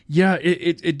 Yeah,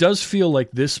 it does feel like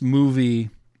this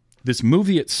movie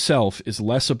itself is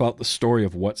less about the story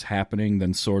of what's happening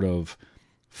than sort of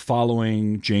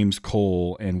following James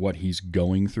Cole and what he's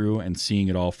going through and seeing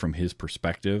it all from his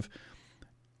perspective,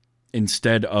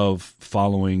 instead of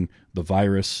following the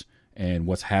virus and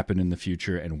what's happened in the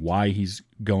future and why he's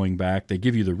going back. They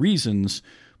give you the reasons,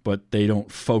 but they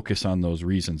don't focus on those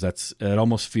reasons. That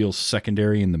almost feels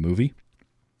secondary in the movie,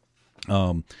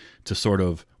 to sort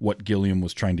of what Gilliam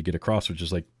was trying to get across, which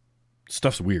is like,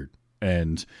 stuff's weird,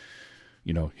 and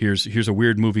here's a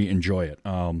weird movie, enjoy it,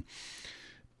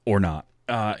 or not.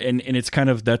 And it's kind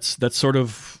of that's sort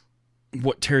of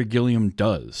what Terry Gilliam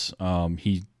does.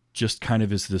 He just kind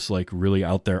of is this like really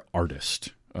out there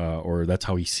artist, or that's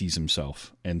how he sees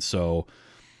himself, and so.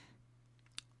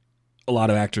 A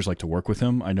lot of actors like to work with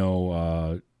him. I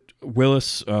know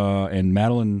Willis and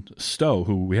Madeline Stowe,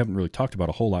 who we haven't really talked about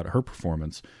a whole lot of her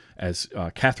performance as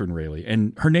Catherine Rayleigh.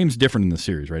 And her name's different in the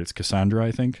series, right? It's Cassandra,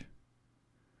 I think.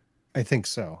 I think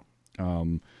so.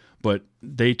 But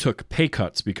they took pay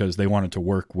cuts because they wanted to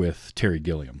work with Terry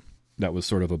Gilliam. That was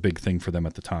sort of a big thing for them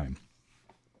at the time.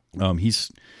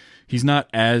 He's not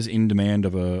as in demand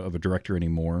of a director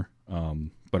anymore,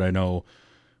 but I know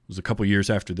it was a couple years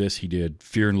after this he did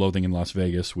Fear and Loathing in Las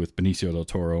Vegas with Benicio del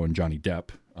Toro and Johnny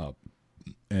Depp,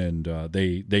 and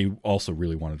they also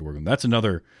really wanted to work with him. That's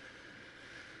another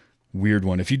weird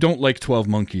one. If you don't like 12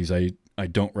 Monkeys, I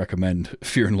don't recommend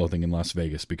Fear and Loathing in Las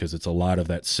Vegas because it's a lot of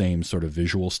that same sort of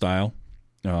visual style,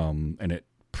 and it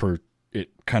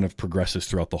kind of progresses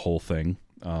throughout the whole thing.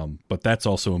 But that's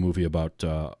also a movie about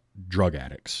drug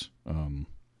addicts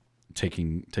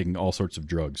taking all sorts of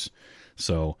drugs.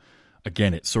 So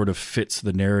again, it sort of fits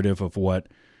the narrative of what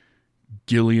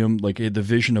Gilliam, like the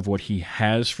vision of what he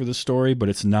has for the story, but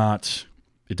it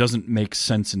doesn't make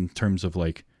sense in terms of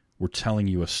like, we're telling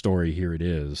you a story, here it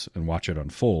is, and watch it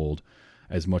unfold,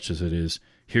 as much as it is,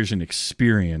 here's an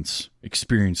experience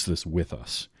this with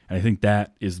us. And I think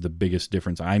that is the biggest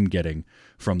difference I'm getting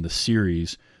from the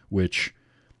series, which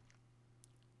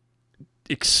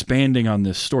expanding on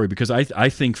this story, because I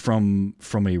think from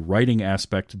a writing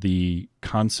aspect, the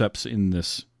concepts in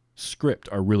this script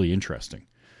are really interesting.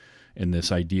 In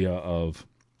this idea of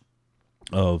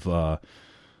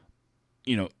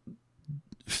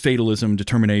fatalism,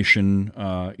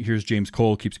 determination. Here's James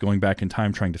Cole keeps going back in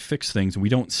time trying to fix things, and we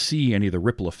don't see any of the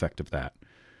ripple effect of that.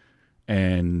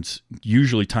 And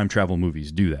usually time travel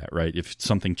movies do that, right? If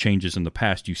something changes in the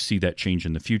past, you see that change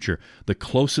in the future. The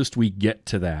closest we get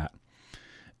to that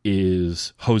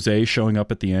is Jose showing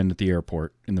up at the end at the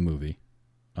airport in the movie,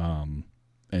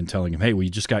 and telling him, "Hey, we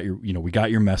just got we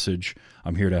got your message.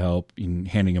 I'm here to help," and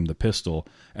handing him the pistol,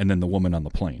 and then the woman on the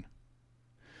plane.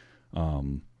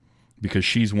 Because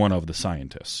she's one of the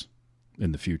scientists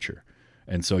in the future.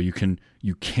 And so you can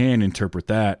interpret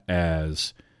that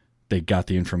as they got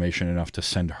the information enough to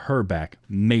send her back,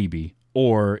 maybe,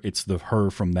 or it's her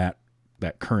from that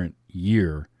current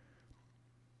year,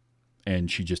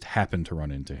 and she just happened to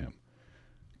run into him.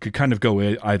 Could kind of go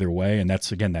either way, and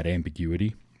that's, again, that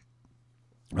ambiguity.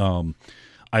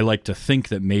 I like to think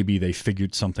that maybe they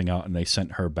figured something out and they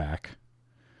sent her back,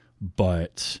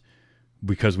 but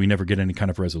because we never get any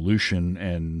kind of resolution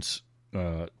and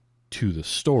to the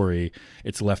story,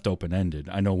 it's left open-ended.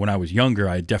 I know when I was younger,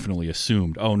 I definitely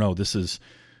assumed, oh no, this is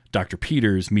Dr.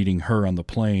 Peters meeting her on the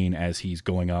plane as he's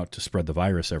going out to spread the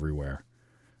virus everywhere.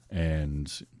 And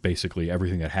basically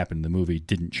everything that happened in the movie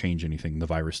didn't change anything. The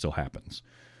virus still happens.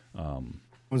 It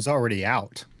was already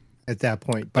out at that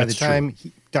point. By the That's time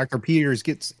Dr. Peters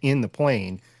gets in the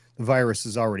plane, the virus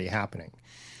is already happening.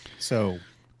 So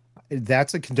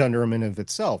that's a conundrum in of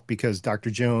itself, because Dr.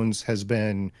 Jones has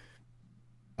been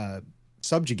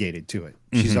subjugated to it.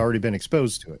 She's already been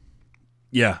exposed to it.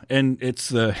 Yeah, and it's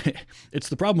the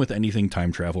problem with anything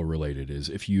time travel related is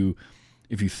if you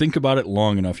think about it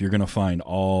long enough, you're going to find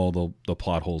all the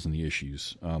plot holes and the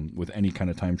issues with any kind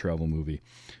of time travel movie.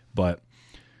 But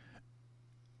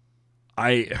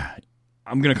I'm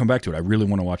going to come back to it. I really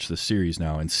want to watch this series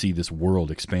now and see this world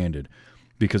expanded,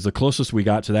 because the closest we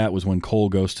got to that was when Cole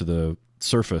goes to the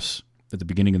surface at the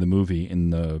beginning of the movie in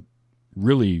the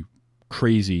really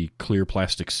crazy clear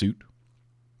plastic suit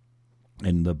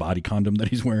and the body condom that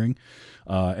he's wearing,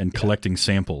 and collecting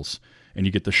samples. And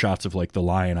you get the shots of like the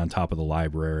lion on top of the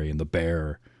library and the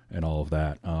bear and all of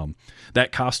that.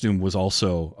 That costume was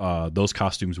also, those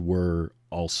costumes were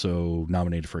also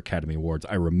nominated for Academy Awards.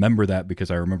 I remember that because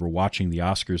I remember watching the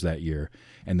Oscars that year,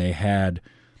 and they had,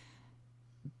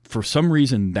 for some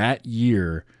reason that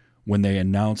year, when they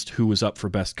announced who was up for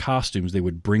best costumes, they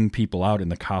would bring people out in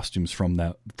the costumes from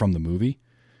the movie.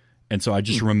 And so I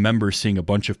just remember seeing a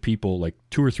bunch of people, like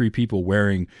 2 or 3 people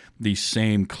wearing these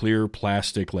same clear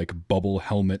plastic, like bubble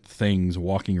helmet things,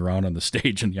 walking around on the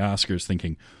stage in the Oscars,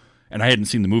 thinking, and I hadn't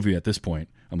seen the movie at this point.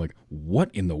 I'm like, what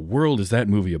in the world is that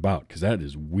movie about? Because that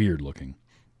is weird looking.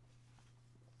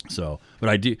 So,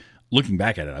 but looking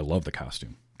back at it, I love the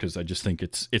costume, because I just think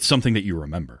it's something that you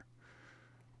remember.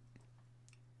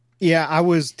 Yeah, I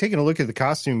was taking a look at the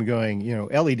costume and going,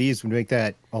 LEDs would make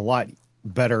that a lot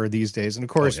better these days. And of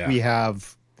course, we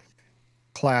have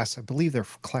I believe they're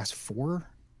class 4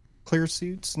 clean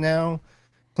suits now,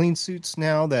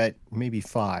 that maybe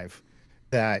 5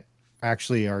 that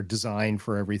actually are designed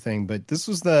for everything. But this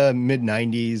was the mid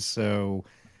 90s, so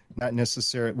not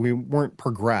necessarily, we weren't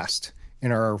progressed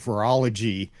in our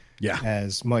virology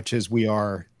as much as we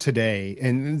are today.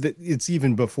 And it's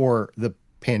even before the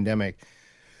pandemic.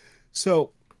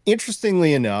 So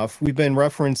interestingly enough, we've been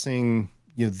referencing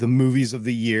the movies of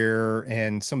the year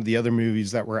and some of the other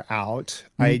movies that were out.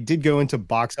 I did go into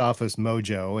Box Office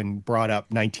Mojo and brought up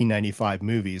 1995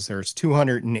 movies. There's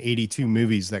 282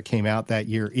 movies that came out that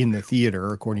year in the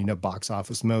theater, according to Box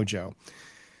Office Mojo.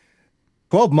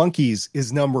 12 Monkeys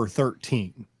is number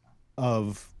 13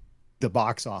 of the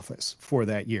box office for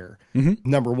that year.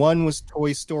 Number 1 was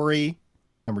Toy Story.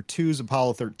 Number 2 is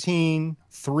Apollo 13.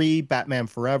 3, Batman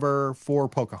Forever. 4,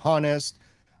 Pocahontas.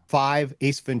 5,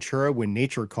 Ace Ventura: When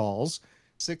Nature Calls.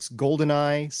 6,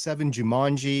 Goldeneye. 7,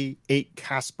 Jumanji. 8,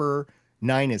 Casper.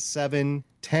 9 is 7.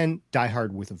 10, Die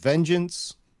Hard with a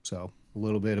Vengeance. So a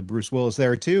little bit of Bruce Willis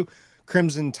there too.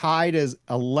 Crimson Tide is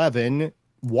 11.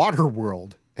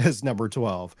 Waterworld is number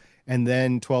 12. And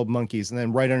then 12 Monkeys. And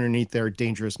then right underneath there,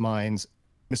 Dangerous Minds,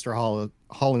 Mr.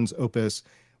 Holland's Opus,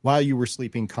 While You Were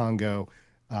Sleeping, Congo,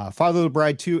 Father of the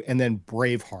Bride 2, and then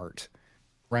Braveheart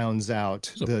rounds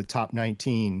out the top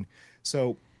 19.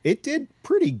 So it did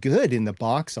pretty good in the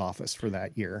box office for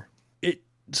that year.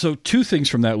 So 2 things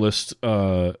from that list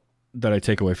that I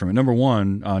take away from it. Number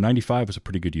 1, 95 was a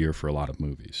pretty good year for a lot of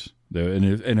movies,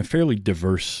 and a fairly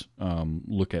diverse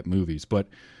look at movies. But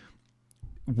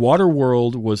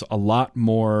Waterworld was a lot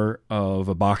more of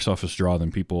a box office draw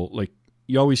than people, like,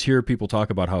 you always hear people talk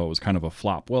about how it was kind of a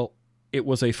flop. Well, it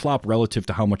was a flop relative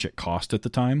to how much it cost at the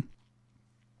time,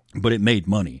 but it made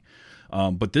money.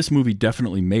 But this movie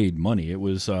definitely made money. It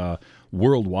was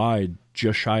worldwide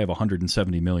just shy of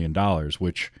 $170 million,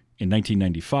 which in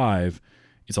 1995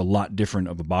 is a lot different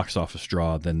of a box office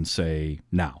draw than, say,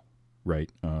 now. right?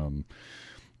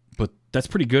 But that's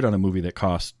pretty good on a movie that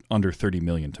cost under $30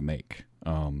 million to make.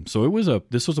 So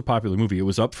this was a popular movie. It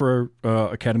was up for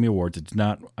Academy Awards. It's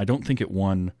not. I don't think it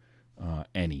won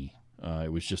any.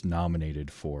 It was just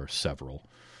nominated for several.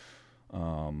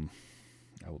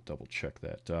 I will double check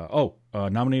that.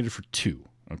 Nominated for 2.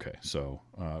 Okay, so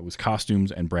it was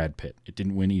costumes and Brad Pitt. It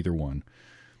didn't win either one,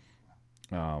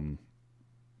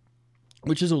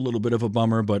 which is a little bit of a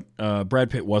bummer. But Brad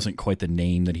Pitt wasn't quite the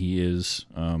name that he is,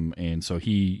 and so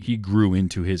he grew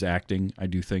into his acting, I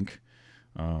do think.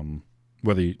 And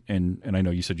I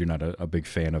know you said you're not a big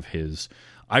fan of his.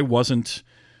 I wasn't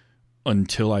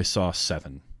until I saw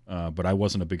Seven, but I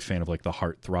wasn't a big fan of like the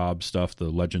heartthrob stuff, the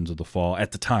Legends of the Fall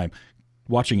at the time.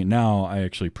 Watching it now, I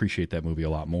actually appreciate that movie a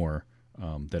lot more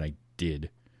than I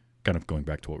did, kind of going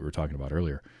back to what we were talking about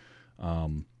earlier.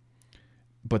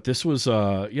 But this was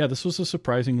a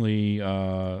surprisingly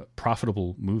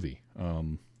profitable movie.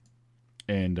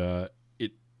 And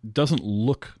it doesn't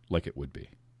look like it would be.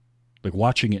 Like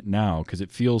watching it now, because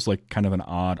it feels like kind of an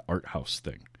odd art house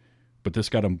thing. But this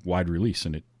got a wide release,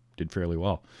 and it did fairly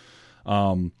well.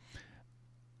 I'm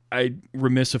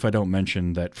remiss if I don't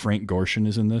mention that Frank Gorshin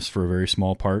is in this for a very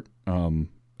small part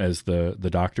as the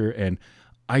doctor. And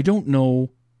I don't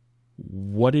know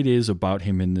what it is about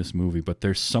him in this movie, but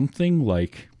there's something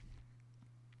like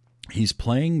he's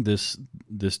playing this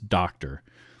doctor.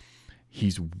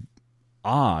 He's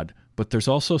odd, but there's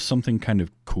also something kind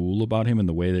of cool about him in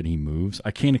the way that he moves.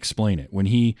 I can't explain it. When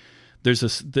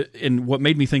and what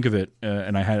made me think of it,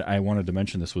 and I wanted to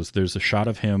mention this, was there's a shot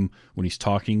of him when he's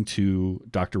talking to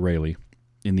Dr. Rayleigh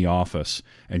in the office,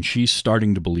 and she's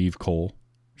starting to believe Cole.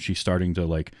 She's starting to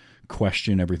like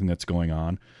question everything that's going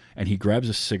on, and he grabs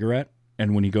a cigarette,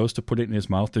 and when he goes to put it in his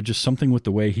mouth, there's just something with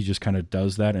the way he just kind of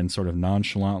does that and sort of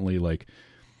nonchalantly like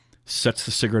sets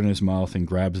the cigarette in his mouth and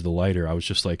grabs the lighter. I was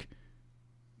just like,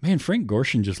 man, Frank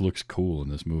Gorshin just looks cool in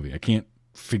this movie. I can't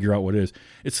figure out what it is.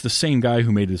 It's the same guy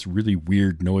who made this really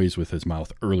weird noise with his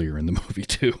mouth earlier in the movie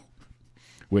too,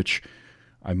 which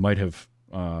I might have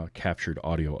captured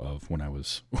audio of when I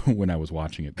was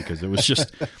watching it, because it was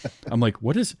just I'm like,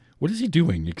 what is he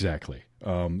doing exactly?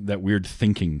 That weird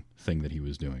thinking thing that he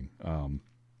was doing.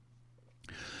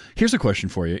 Here's a question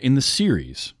for you. In the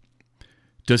series,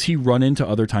 does he run into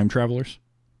other time travelers?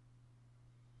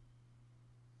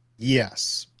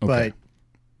 Yes, Okay. but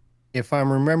if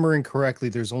I'm remembering correctly,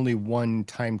 there's only one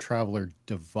time traveler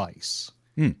device.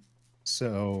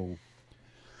 So,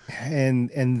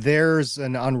 and there's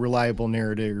an unreliable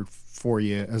narrative for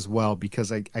you as well,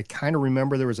 because I kind of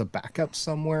remember there was a backup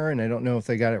somewhere, and I don't know if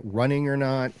they got it running or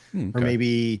not, Okay. or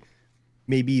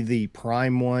maybe the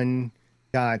Prime one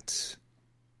got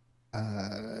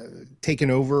taken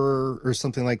over or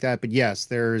something like that. But yes,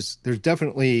 there's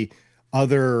definitely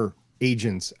other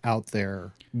agents out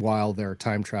there while they're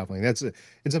time traveling. It's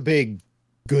a big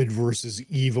good versus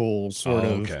evil sort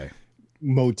of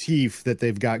motif that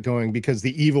they've got going, because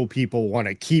the evil people want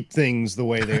to keep things the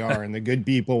way they are and the good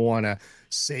people want to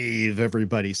save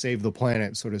everybody, save the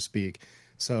planet, so to speak.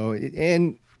 So,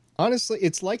 and honestly,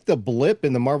 it's like the blip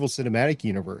in the Marvel Cinematic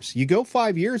Universe. You go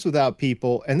 5 years without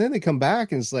people, and then they come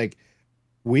back and it's like,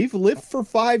 we've lived for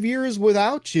 5 years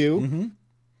without you. Mm-hmm.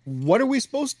 What are we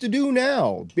supposed to do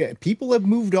now? People have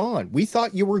moved on. We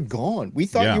thought you were gone. We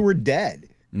thought you were dead.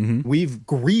 Mm-hmm. We've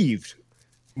grieved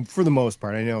for the most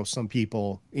part. I know some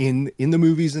people in the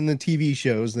movies and the TV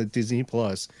shows, the Disney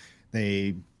Plus,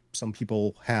 some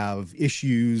people have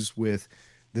issues with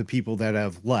the people that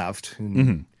have left,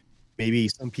 and maybe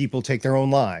some people take their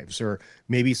own lives, or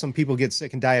maybe some people get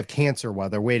sick and die of cancer while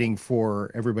they're waiting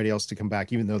for everybody else to come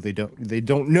back, even though they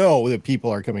don't know that people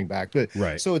are coming back. But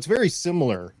right. So it's very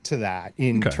similar to that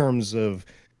in terms of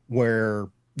where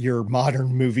your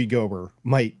modern moviegoer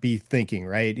might be thinking,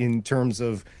 right? In terms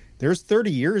of, there's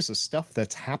 30 years of stuff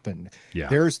that's happened. Yeah.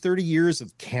 There's 30 years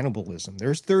of cannibalism.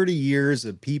 There's 30 years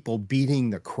of people beating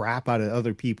the crap out of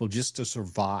other people just to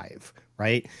survive,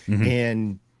 right? Mm-hmm.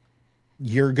 And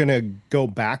you're gonna go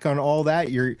back on all that.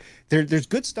 There's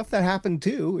good stuff that happened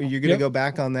too, and you're gonna go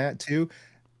back on that too.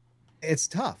 It's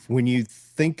tough when you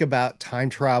think about time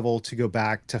travel to go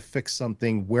back to fix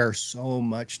something where so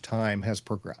much time has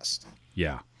progressed.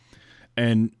 Yeah.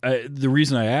 And the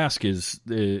reason I ask is,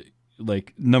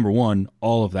 like, number one,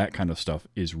 all of that kind of stuff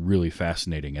is really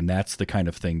fascinating. And that's the kind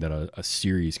of thing that a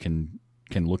series can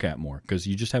look at more, because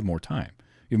you just have more time.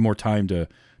 You have more time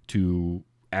to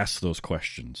ask those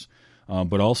questions.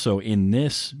 But also in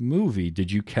this movie,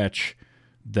 did you catch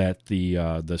that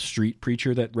the street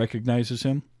preacher that recognizes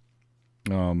him,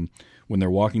 when they're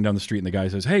walking down the street and the guy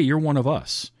says, "Hey, you're one of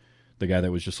us," the guy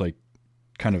that was just like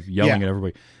kind of yelling at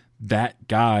everybody, that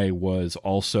guy was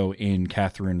also in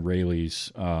Catherine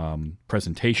Railly's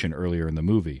presentation earlier in the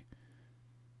movie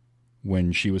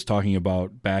when she was talking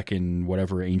about back in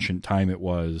whatever ancient time it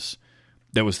was,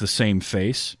 that was the same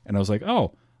face. And I was like,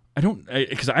 oh,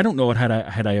 because I don't know had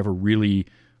I ever really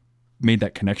made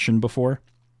that connection before,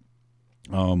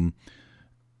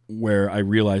 where I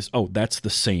realized, oh, that's the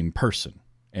same person.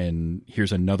 And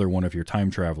here's another one of your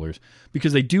time travelers,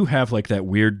 because they do have like that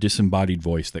weird disembodied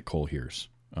voice that Cole hears,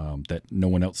 that no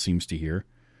one else seems to hear,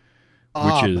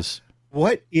 which is...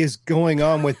 What is going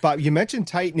on with Bob? You mentioned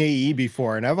Titan AE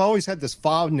before, and I've always had this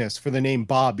fondness for the name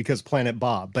Bob because Planet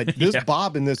Bob. But this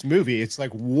Bob in this movie, it's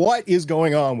like, what is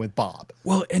going on with Bob?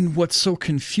 Well, and what's so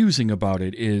confusing about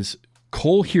it is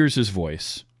Cole hears his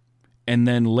voice, and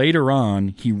then later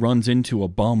on, he runs into a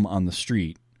bum on the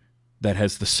street that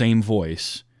has the same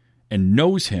voice and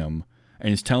knows him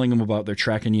and is telling him about they're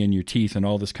tracking you in your teeth and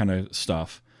all this kind of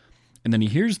stuff. And then he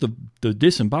hears the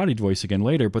disembodied voice again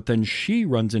later, but then she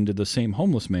runs into the same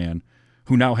homeless man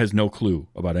who now has no clue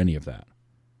about any of that.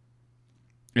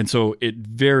 And so it's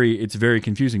very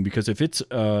confusing, because if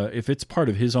it's part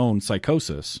of his own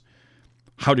psychosis,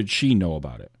 how did she know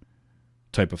about it?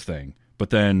 Type of thing. But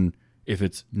then if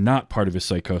it's not part of his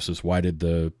psychosis, why did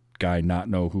the guy not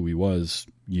know who he was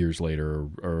years later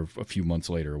or a few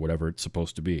months later or whatever it's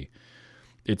supposed to be?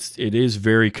 It is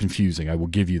very confusing. I will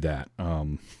give you that.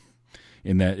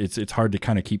 In that it's hard to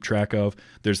kind of keep track of.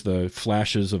 There's the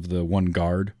flashes of the one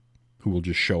guard who will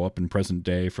just show up in present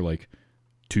day for like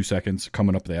 2 seconds,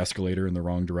 coming up the escalator in the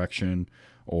wrong direction,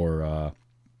 or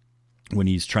when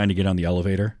he's trying to get on the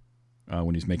elevator,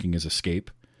 when he's making his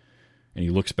escape, and he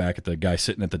looks back at the guy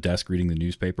sitting at the desk reading the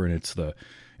newspaper, and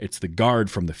it's the guard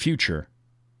from the future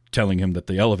telling him that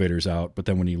the elevator's out, but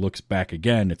then when he looks back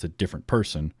again, it's a different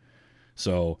person.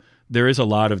 So there is a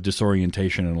lot of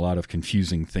disorientation and a lot of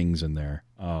confusing things in there.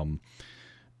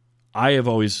 I have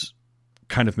always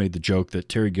kind of made the joke that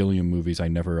Terry Gilliam movies I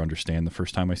never understand the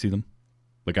first time I see them.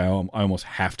 Like I almost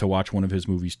have to watch one of his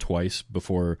movies twice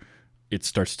before it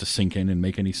starts to sink in and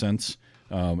make any sense.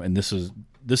 And this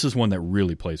is one that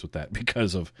really plays with that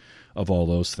because of all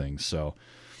those things. So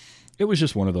it was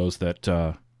just one of those that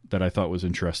I thought was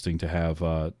interesting to have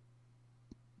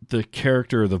the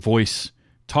character, the voice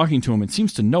talking to him. It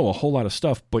seems to know a whole lot of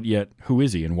stuff, but yet who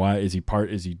is he and why is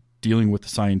he dealing with the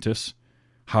scientists?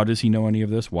 How does he know any of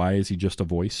this? Why is he just a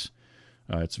voice?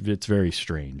 It's very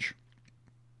strange.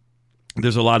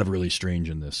 There's a lot of really strange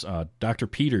in this. Dr.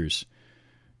 Peters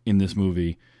in this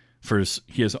movie,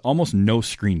 he has almost no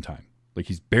screen time. Like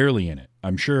he's barely in it.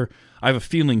 I have a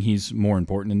feeling he's more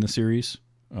important in the series.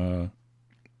 I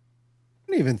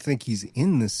don't even think he's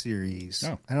in the series.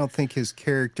 No. I don't think his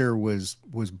character was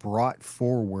brought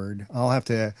forward. I'll have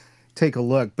to take a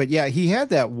look. But yeah, he had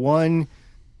that one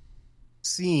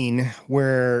scene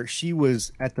where she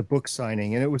was at the book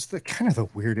signing, and it was the kind of the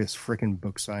weirdest freaking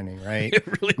book signing, right?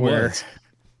 It really was.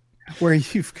 Where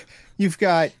you've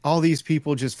got all these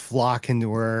people just flocking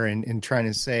to her and trying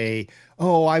to say,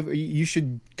 oh, you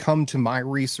should come to my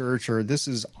research, or this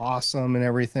is awesome and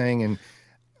everything. And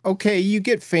okay, you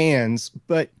get fans,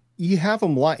 but you have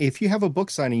them if you have a book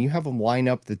signing, you have them line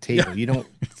up the table. Yeah. You don't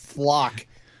flock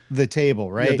the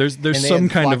table, right? Yeah, there's some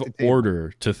kind of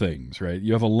order to things, right?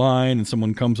 You have a line and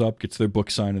someone comes up, gets their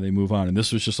book signed, and they move on. And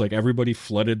this was just like everybody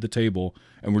flooded the table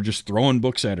and we're just throwing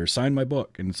books at her. Sign my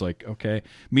book. And it's like, okay.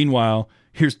 Meanwhile,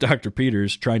 here's Dr.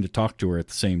 Peters trying to talk to her at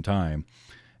the same time.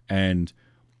 And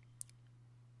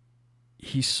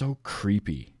he's so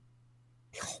creepy.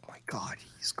 Oh my God,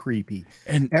 he's creepy.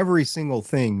 And every single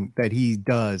thing that he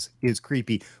does is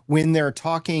creepy. When they're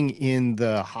talking in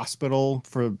the hospital,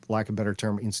 for lack of a better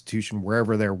term, institution,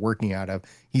 wherever they're working out of,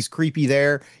 he's creepy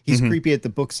there. He's creepy at the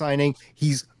book signing.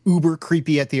 He's uber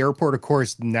creepy at the airport. Of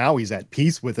course, now he's at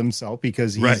peace with himself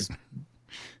because he's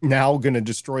now going to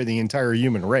destroy the entire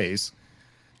human race.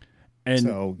 And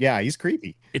so, yeah, he's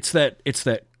creepy. It's that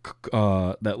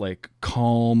like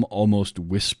calm, almost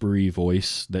whispery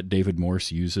voice that David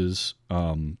Morse uses.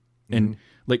 And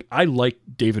like, I like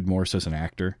David Morse as an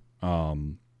actor.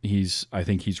 I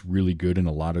think he's really good in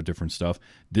a lot of different stuff.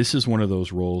 This is one of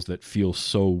those roles that feels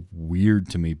so weird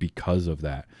to me because of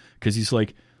that. Cause he's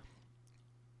like,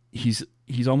 he's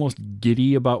almost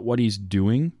giddy about what he's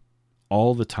doing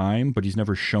all the time, but he's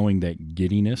never showing that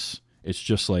giddiness. It's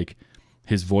just like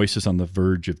his voice is on the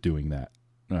verge of doing that.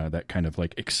 That kind of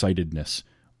like excitedness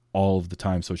all of the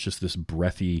time. So it's just this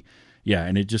breathy,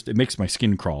 and it makes my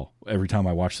skin crawl every time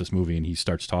I watch this movie and he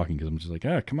starts talking, because I'm just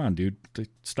like, come on, dude,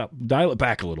 stop, dial it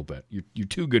back a little bit. You're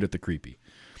too good at the creepy.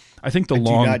 I do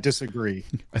not disagree.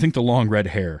 I think the long red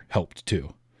hair helped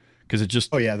too, because it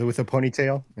just with the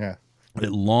ponytail, a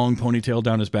long ponytail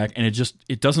down his back, and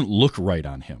it doesn't look right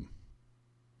on him.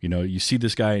 You know, you see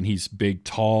this guy and he's big,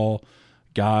 tall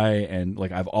guy, and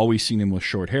like I've always seen him with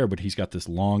short hair, but he's got this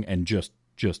long and just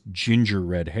ginger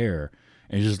red hair,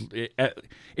 and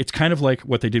it's kind of like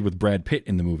what they did with Brad Pitt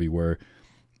in the movie, where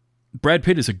Brad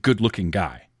Pitt is a good looking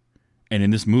guy, and in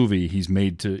this movie he's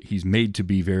made to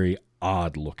be very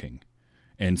odd looking,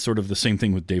 and sort of the same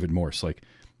thing with David Morse. Like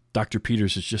Dr.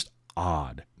 Peters is just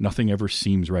odd. Nothing ever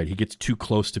seems right. He gets too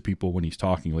close to people when he's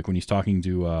talking. Like when he's talking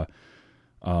to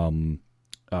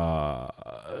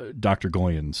Dr.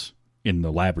 Goyens in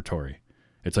the laboratory,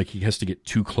 it's like he has to get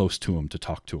too close to him to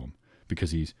talk to him,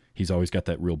 because he's always got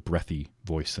that real breathy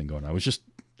voice thing going on. It was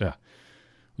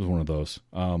one of those.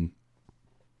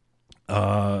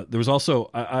 There was also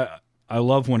I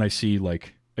love when I see,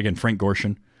 like, again, Frank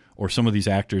Gorshin or some of these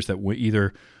actors that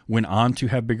either went on to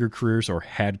have bigger careers or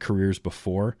had careers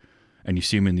before, and you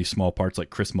see them in these small parts, like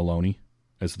Chris Maloney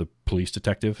as the police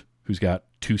detective who's got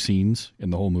 2 scenes in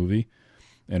the whole movie.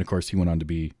 And of course he went on to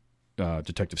be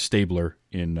Detective Stabler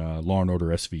in Law and Order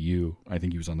SVU. I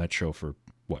think he was on that show for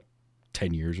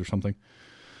 10 years or something.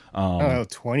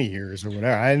 20 years or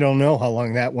whatever. I don't know how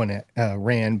long that one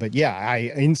ran, but yeah,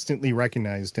 I instantly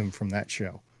recognized him from that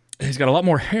show. He's got a lot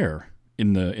more hair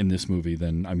in this movie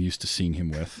than I'm used to seeing him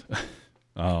with.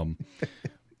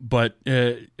 But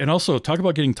and also talk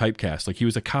about getting typecast. Like, he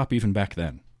was a cop even back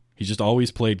then. He just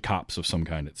always played cops of some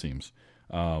kind, it seems.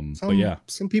 But yeah,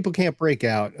 some people can't break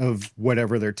out of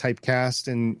whatever they're typecast,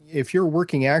 and if you're a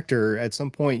working actor, at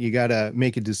some point you got to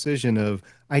make a decision of,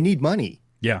 I need money.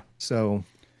 Yeah. So,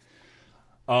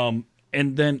 and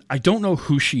then I don't know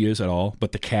who she is at all,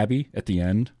 but the cabbie at the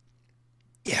end.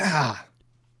 Yeah.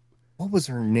 What was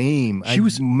her name? She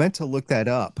was meant to look that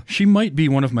up. She might be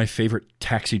one of my favorite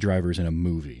taxi drivers in a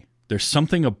movie. There's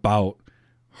something about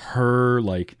her,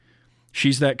 like,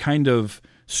 she's that kind of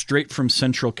straight from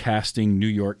central casting New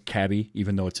York cabbie,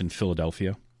 even though it's in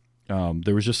Philadelphia.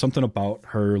 There was just something about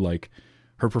her, like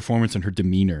her performance and her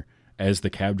demeanor as the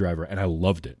cab driver, and I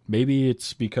loved it. Maybe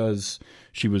it's because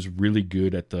she was really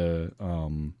good at the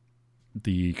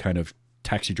kind of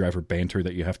taxi driver banter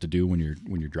that you have to do when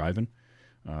you're driving.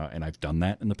 And I've done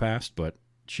that in the past, but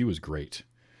she was great.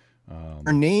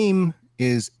 Her name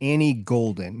is Annie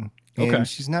Golden, and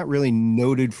she's not really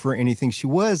noted for anything. She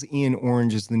was in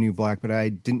Orange is the New Black, but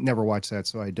I never watched that,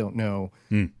 so I don't know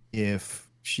if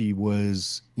she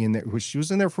was in there. She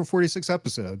was in there for 46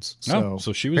 episodes, so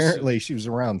she was, apparently she was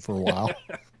around for a while.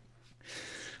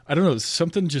 I don't know,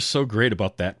 something just so great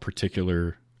about that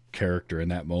particular character in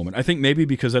that moment. I think maybe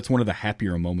because that's one of the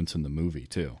happier moments in the movie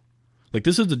too. Like,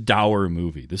 this is a dour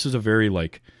movie. This is a very,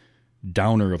 like,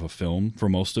 downer of a film for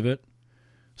most of it.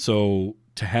 So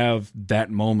to have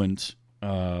that moment,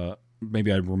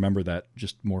 maybe I remember that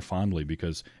just more fondly,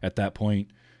 because at that point,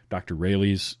 Dr.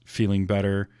 Rayleigh's feeling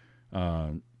better.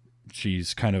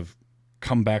 She's kind of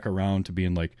come back around to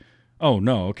being like, oh,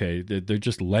 no, okay, they're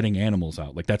just letting animals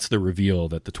out. Like, that's the reveal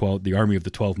that the Army of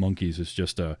the 12 Monkeys is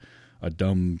just a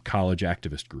dumb college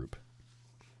activist group.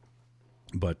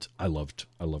 But I loved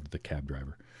the cab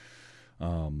driver.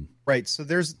 Right. So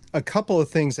there's a couple of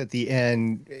things at the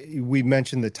end. We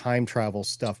mentioned the time travel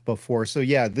stuff before. So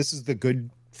yeah, this is the good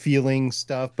feeling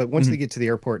stuff. But once they get to the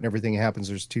airport and everything happens,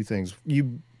 there's 2 things.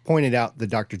 You pointed out the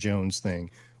Dr. Jones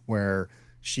thing, where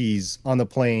she's on the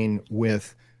plane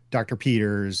with Dr.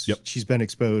 Peters. Yep. She's been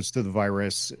exposed to the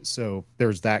virus. So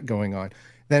there's that going on.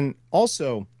 Then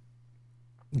also,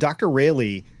 Dr.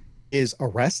 Rayleigh is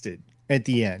arrested at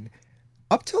the end.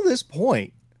 Up till this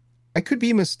point, I could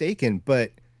be mistaken,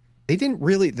 but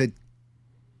the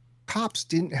cops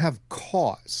didn't have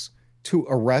cause to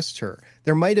arrest her.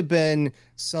 There might have been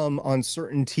some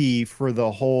uncertainty for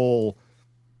the whole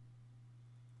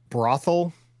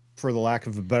brothel, for the lack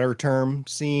of a better term,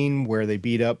 scene where they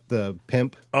beat up the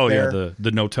pimp. Oh, there. yeah,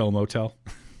 the no-tell motel.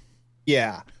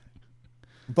 Yeah.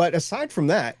 But aside from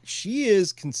that, she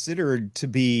is considered to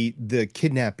be the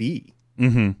kidnappee.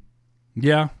 Mm-hmm.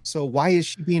 Yeah. So why is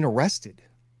she being arrested?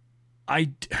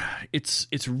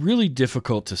 It's really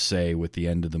difficult to say with the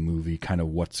end of the movie kind of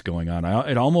what's going on.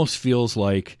 It almost feels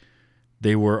like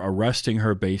they were arresting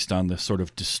her based on the sort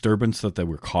of disturbance that they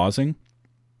were causing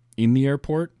in the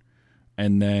airport.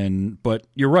 And then, but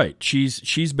you're right.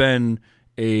 She's been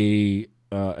a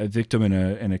victim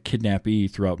and a kidnappee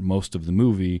throughout most of the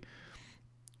movie.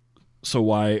 So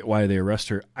why they arrest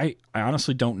her? I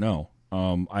honestly don't know.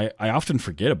 I often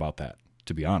forget about that,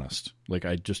 to be honest. Like,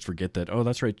 I just forget that, oh,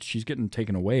 that's right, she's getting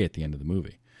taken away at the end of the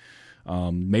movie.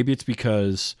 Maybe it's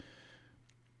because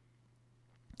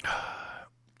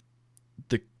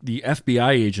the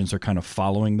FBI agents are kind of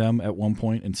following them at one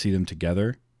point and see them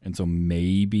together, And so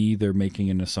maybe they're making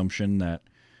an assumption that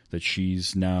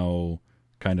she's now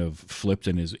kind of flipped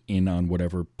and is in on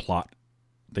whatever plot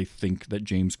they think that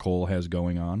James Cole has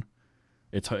going on.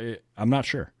 I'm not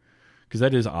sure, because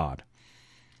that is odd.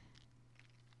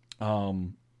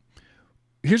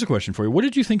 Here's a question for you. What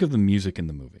did you think of the music in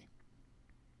the movie?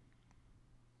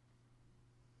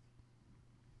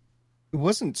 It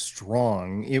wasn't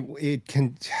strong. It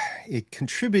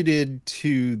contributed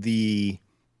to the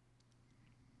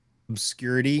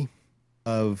obscurity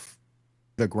of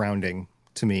the grounding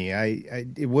to me.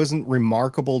 It wasn't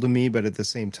remarkable to me, but at the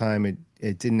same time,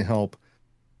 it didn't help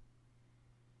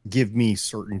give me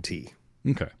certainty.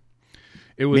 Okay.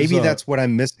 It was, maybe that's what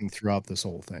I'm missing throughout this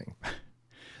whole thing.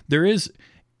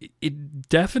 It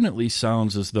definitely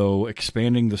sounds as though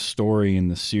expanding the story in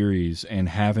the series and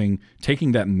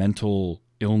taking that mental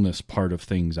illness part of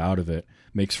things out of it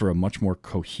makes for a much more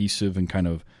cohesive and kind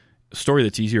of story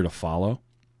that's easier to follow.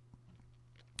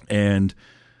 And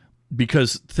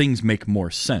because things make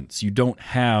more sense, you don't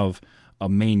have a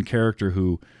main character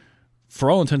who,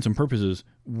 for all intents and purposes,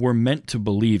 we're meant to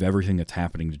believe everything that's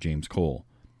happening to James Cole.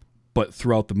 But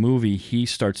throughout the movie, he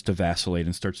starts to vacillate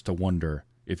and starts to wonder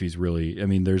if he's really... I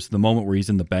mean, there's the moment where he's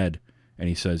in the bed and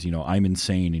he says, I'm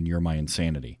insane and you're my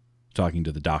insanity, talking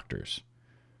to the doctors,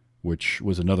 which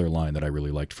was another line that I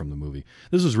really liked from the movie.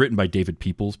 This was written by David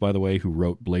Peoples, by the way, who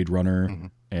wrote Blade Runner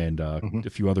and a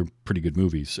few other pretty good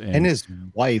movies. And his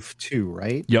wife, too,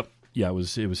 right? Yep. Yeah, it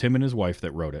was him and his wife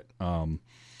that wrote it.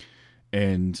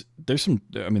 And there's some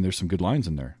good lines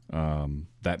in there.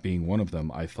 That being one of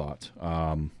them, I thought.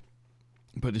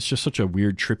 But it's just such a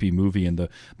weird, trippy movie, and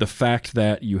the fact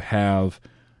that you have,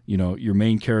 your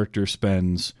main character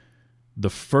spends the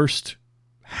first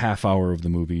half hour of the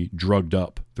movie drugged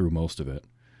up through most of it,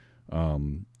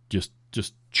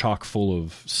 just chock full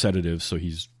of sedatives, so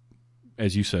he's,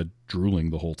 as you said,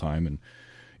 drooling the whole time, and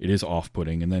it is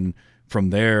off-putting. And then from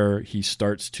there, he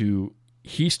starts to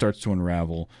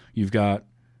unravel. You've got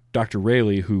Dr.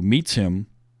 Rayleigh, who meets him,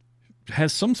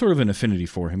 has some sort of an affinity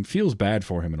for him, feels bad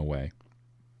for him in a way.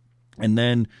 And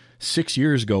then 6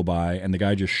 years go by and the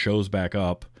guy just shows back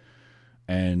up,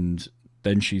 and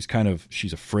then she's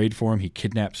afraid for him. He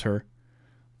kidnaps her,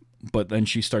 but then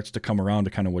she starts to come around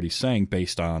to kind of what he's saying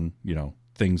based on,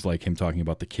 things like him talking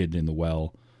about the kid in the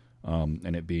well,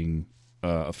 and it being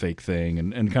a fake thing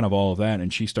and kind of all of that.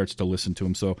 And she starts to listen to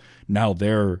him. So now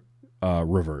they're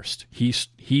reversed.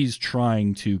 He's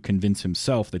trying to convince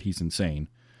himself that he's insane,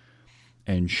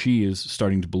 and she is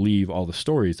starting to believe all the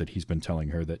stories that he's been telling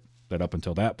her that up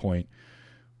until that point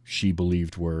she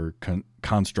believed were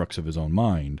constructs of his own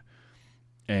mind.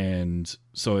 And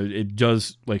so it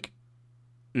does, like,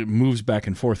 it moves back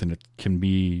and forth, and it can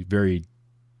be very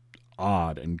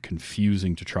odd and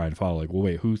confusing to try and follow. Like, well,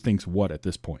 wait, who thinks what at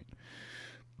this point?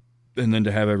 And then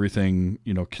to have everything,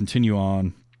 continue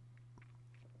on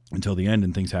until the end,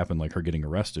 and things happen like her getting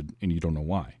arrested, and you don't know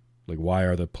why. Like, why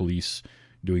are the police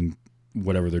doing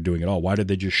whatever they're doing at all? Why did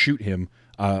they just shoot him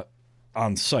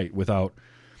on sight without...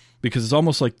 Because it's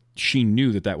almost like she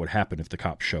knew that would happen if the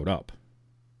cops showed up.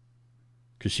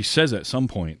 Because she says at some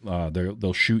point,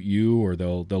 they'll shoot you, or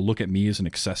they'll look at me as an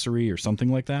accessory or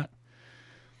something like that.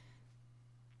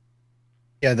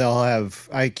 Yeah, they'll have...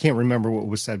 I can't remember what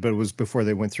was said, but it was before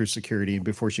they went through security,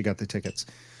 before she got the tickets.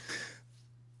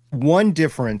 One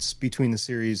difference between the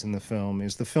series and the film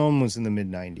is the film was in the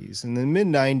mid-90s. In the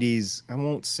mid-90s, I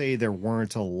won't say there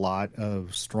weren't a lot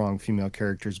of strong female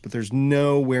characters, but there's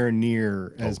nowhere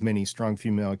near as many strong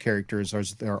female characters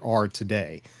as there are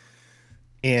today.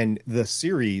 And the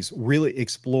series really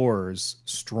explores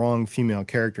strong female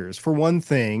characters. For one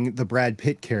thing, the Brad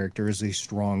Pitt character is a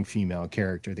strong female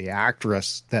character. The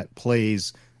actress that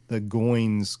plays the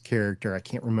Goins character, I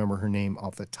can't remember her name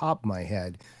off the top of my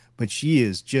head, but she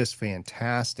is just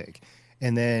fantastic.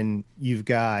 And then you've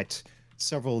got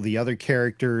several of the other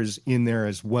characters in there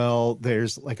as well.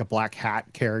 There's like a Black Hat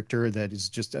character that is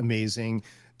just amazing.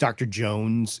 Dr.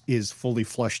 Jones is fully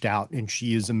fleshed out, and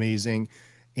she is amazing.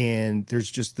 And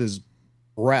there's just this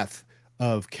breadth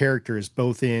of characters,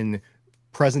 both in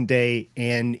present day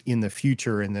and in the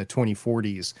future, in the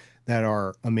 2040s, that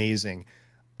are amazing.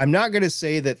 I'm not going to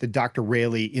say that the Dr.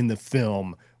 Rayleigh in the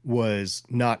film was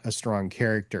not a strong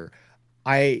character.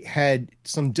 I had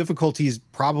some difficulties,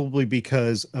 probably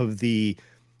because of the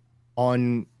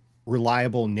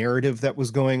unreliable narrative that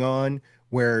was going on,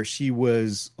 where she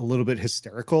was a little bit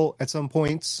hysterical at some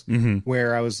points,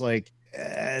 where I was like,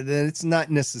 it's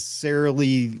not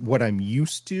necessarily what I'm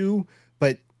used to.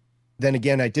 But then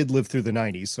again, I did live through the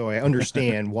 90s, so I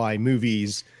understand why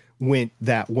movies went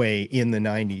that way in the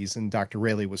 90s, and Dr.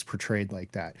 Rayleigh was portrayed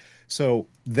like that. So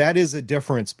that is a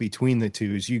difference between the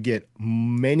two, is you get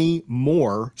many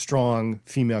more strong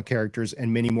female characters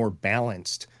and many more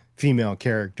balanced female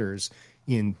characters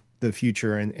in the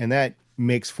future, and that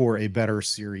makes for a better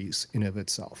series in of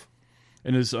itself.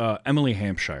 And as Emily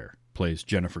Hampshire plays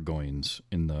Jennifer Goines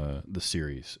in the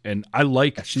series, and I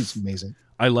like she's amazing.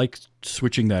 I like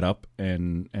switching that up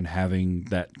and having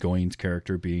that Goines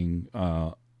character being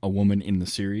a woman in the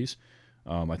series.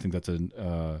 I think that's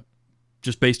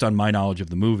just based on my knowledge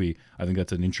of the movie, I think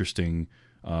that's an interesting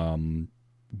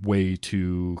way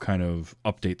to kind of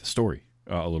update the story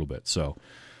a little bit. So,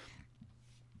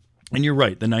 and you're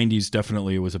right, the 90s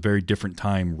definitely was a very different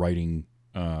time writing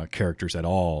characters at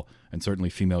all, and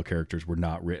certainly female characters were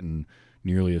not written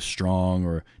nearly as strong,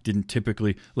 or didn't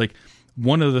typically, like,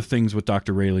 one of the things with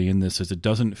Dr. Rayleigh in this is it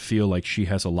doesn't feel like she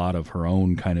has a lot of her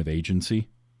own kind of agency.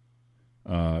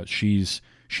 She's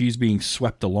being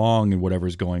swept along in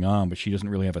whatever's going on, but she doesn't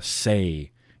really have a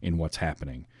say in what's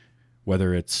happening.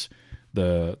 Whether it's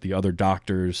the other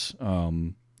doctors,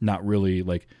 not really,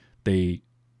 like, they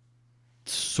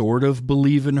sort of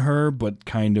believe in her, but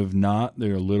kind of not.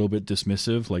 They're a little bit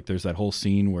dismissive. Like, there's that whole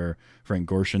scene where Frank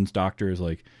Gorshin's doctor is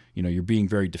like, you know, you're being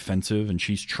very defensive, and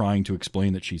she's trying to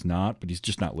explain that she's not, but he's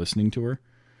just not listening to her.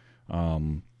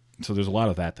 So there's a lot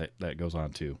of that goes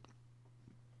on too.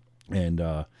 And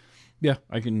yeah,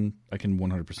 I can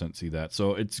 100% see that.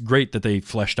 So it's great that they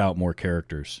fleshed out more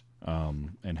characters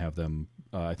and have them,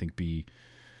 I think, be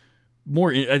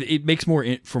more. It makes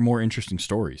for more interesting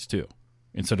stories too,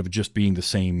 instead of just being the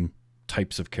same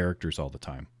types of characters all the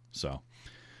time. So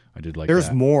I did like. There's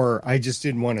that. more. I just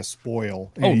didn't want to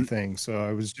spoil anything, so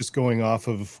I was just going off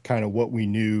of kind of what we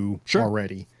knew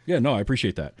already. Yeah, no, I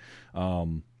appreciate that.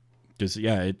 Just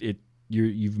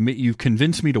you've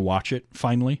convinced me to watch it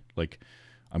finally. Like,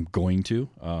 I'm going to,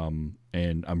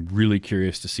 and I'm really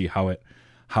curious to see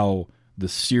how the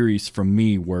series from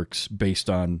me works based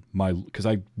on because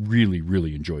I really,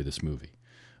 really enjoy this movie.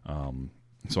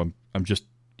 So I'm just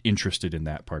interested in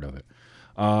that part of it.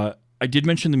 I did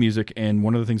mention the music, and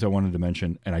one of the things I wanted to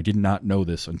mention, and I did not know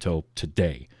this until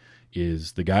today,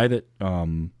 is the guy that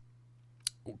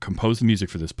composed the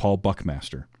music for this, Paul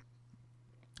Buckmaster.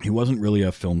 He wasn't really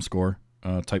a film score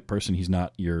type person. He's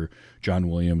not your John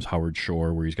Williams, Howard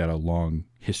Shore, where he's got a long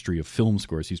history of film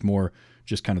scores. He's more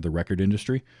just kind of the record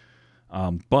industry.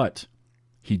 But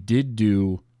he did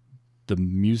do the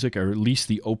music, or at least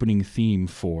the opening theme,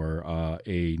 for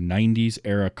a 90s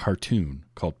era cartoon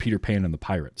called Peter Pan and the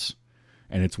Pirates.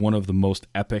 And it's one of the most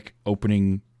epic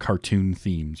opening cartoon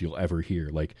themes you'll ever hear.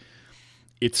 Like,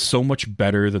 it's so much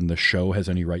better than the show has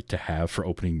any right to have for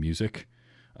opening music.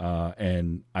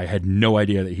 And I had no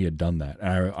idea that he had done that.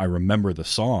 And I remember the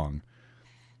song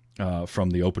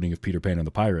from the opening of Peter Pan and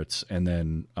the Pirates. And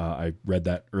then I read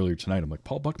that earlier tonight. I'm like,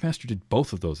 Paul Buckmaster did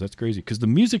both of those. That's crazy. Because the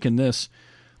music in this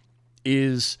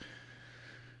it's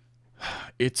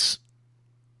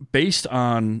based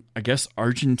on, I guess,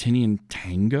 Argentinian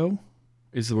tango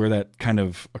is where that kind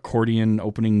of accordion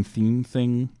opening theme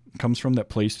thing comes from that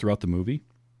plays throughout the movie.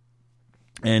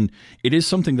 And it is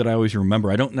something that I always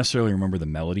remember. I don't necessarily remember the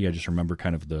melody. I just remember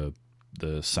kind of the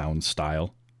sound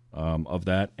style of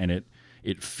that. And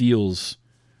it feels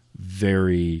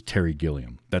very Terry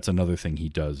Gilliam. That's another thing he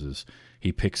does, is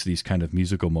he picks these kind of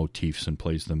musical motifs and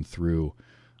plays them through.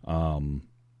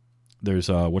 There's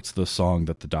what's the song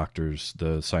that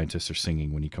the scientists are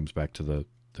singing when he comes back to the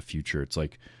future? It's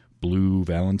like Blue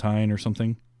Valentine or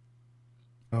something.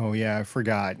 Oh yeah, I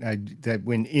forgot. That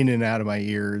went in and out of my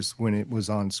ears when it was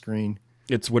on screen.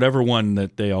 It's whatever one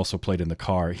that they also played in the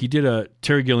car.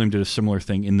 Terry Gilliam did a similar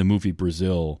thing in the movie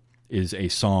Brazil. Is a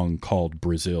song called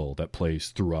Brazil that plays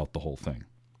throughout the whole thing.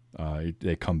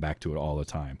 They come back to it all the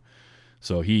time.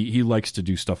 So he likes to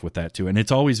do stuff with that too. And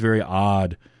it's always very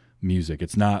odd music.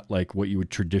 It's not like what you would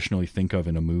traditionally think of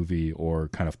in a movie or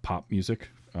kind of pop music.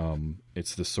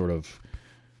 It's this sort of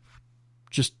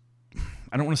just,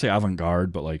 I don't want to say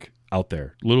avant-garde, but like out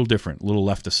there, a little different, a little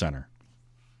left to center.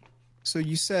 So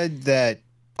you said that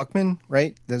Buckman,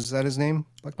 right? Is that his name?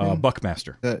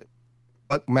 Buckmaster.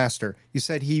 Buckmaster. You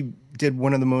said he did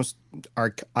one of the most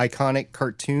iconic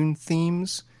cartoon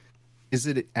themes. Is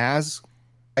it as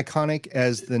iconic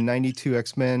as the 92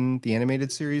 X-Men, the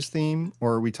animated series theme,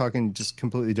 or are we talking just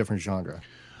completely different genre?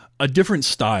 A different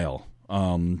style,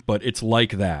 but it's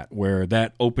like that, where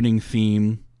that opening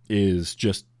theme is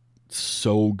just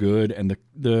so good, and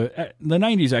the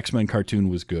 90s X-Men cartoon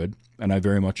was good, and I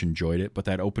very much enjoyed it, but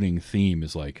that opening theme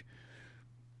is like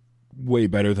way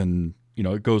better than,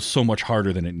 it goes so much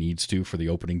harder than it needs to for the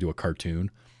opening to a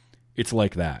cartoon. It's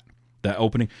like that. That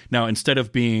opening. Now, instead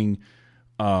of being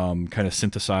kind of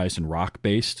synthesized and rock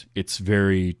based, it's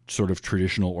very sort of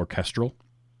traditional orchestral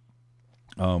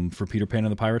for Peter Pan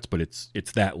and the Pirates, but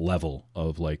it's that level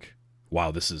of like,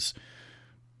 wow, this is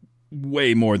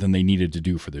way more than they needed to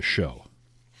do for this show.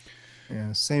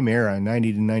 Yeah, same era,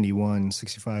 90 to 91,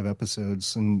 65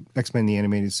 episodes, and X-Men the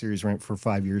Animated Series ran for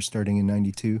 5 years, starting in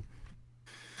 92.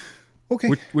 Okay.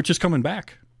 Which is coming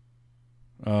back.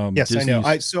 Yes, Disney's...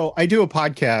 I know. So I do a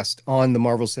podcast on the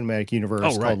Marvel Cinematic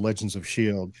Universe called Legends of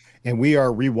S.H.I.E.L.D., and we are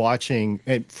rewatching,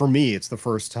 and for me, it's the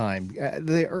first time.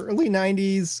 The early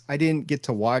 90s, I didn't get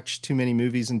to watch too many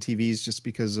movies and TVs just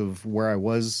because of where I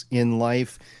was in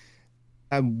life.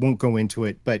 I won't go into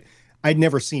it, but I'd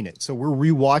never seen it. So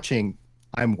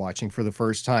I'm watching for the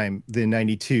first time the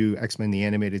 92 X-Men the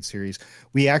Animated Series.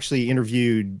 We actually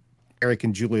interviewed Eric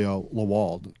and Julia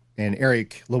Lewald. And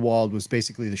Eric Lewald was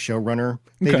basically the showrunner.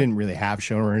 They didn't really have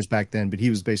showrunners back then, but he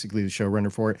was basically the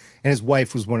showrunner for it. And his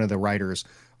wife was one of the writers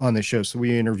on the show. So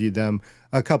we interviewed them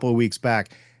a couple of weeks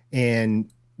back.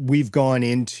 And we've gone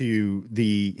into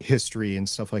the history and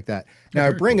stuff like that. Now,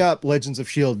 I bring up Legends of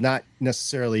S.H.I.E.L.D. not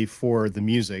necessarily for the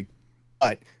music,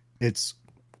 but it's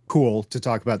cool to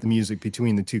talk about the music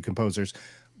between the two composers.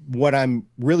 What I'm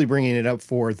really bringing it up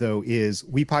for, though, is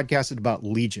we podcasted about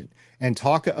Legion and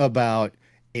talk about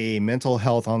a mental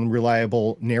health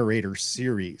unreliable narrator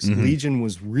series. Legion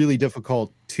was really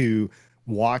difficult to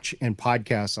watch and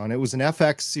podcast on. It was an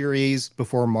FX series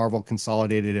before Marvel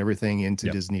consolidated everything into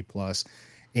Disney Plus,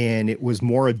 and it was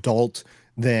more adult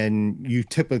than you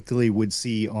typically would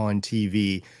see on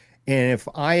TV. And if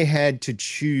I had to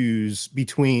choose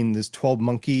between this 12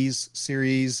 Monkeys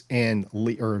series and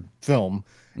film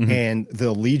and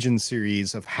the Legion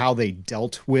series of how they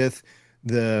dealt with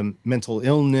the mental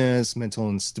illness, mental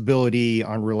instability,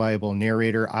 unreliable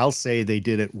narrator, I'll say they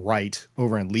did it right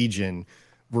over in Legion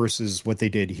versus what they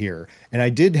did here. And I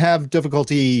did have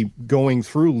difficulty going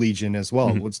through Legion as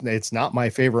well. It's not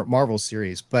my favorite Marvel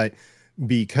series, but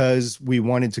because we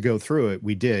wanted to go through it,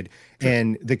 we did. Sure.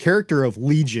 And the character of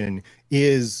Legion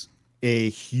is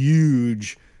a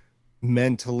huge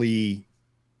mentally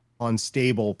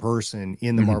unstable person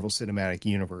in the Marvel Cinematic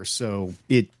Universe. So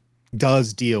it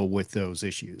does deal with those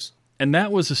issues. And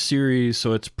that was a series,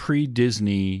 so it's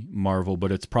pre-Disney Marvel,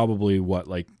 but it's probably what,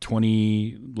 like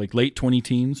late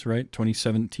 20-teens, right?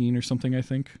 2017 or something, I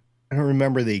think. I don't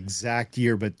remember the exact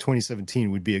year, but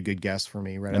 2017 would be a good guess for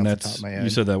me off the top of my head. You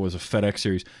said that was a FedEx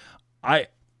series.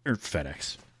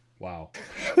 FedEx. Wow.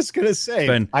 I was going to say,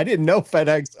 Ben, I didn't know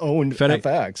FedEx owned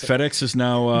FX. FedEx is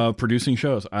now producing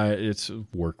shows. It's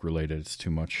work related. It's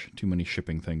too many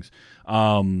shipping things.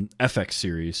 FX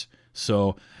series.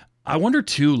 So I wonder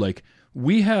too, like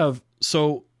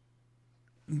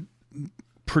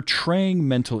portraying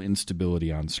mental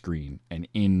instability on screen and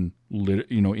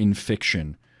in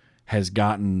fiction has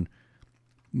gotten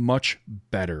much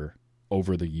better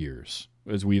over the years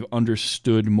as we've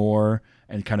understood more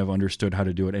and kind of understood how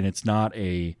to do it. And it's not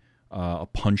a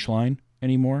punchline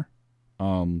anymore.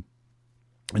 And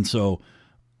so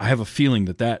I have a feeling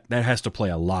that has to play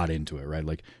a lot into it, right?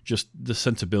 Like just the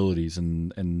sensibilities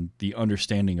and the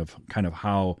understanding of kind of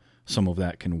how some of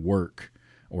that can work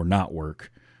or not work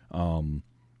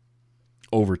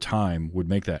over time would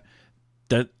make that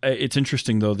it's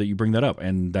interesting though that you bring that up,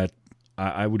 and that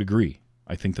I would agree.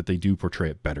 I think that they do portray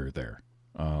it better there.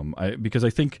 Because I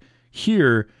think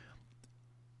here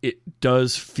it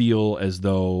does feel as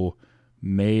though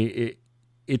I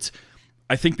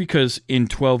think because in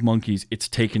 12 Monkeys, it's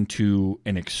taken to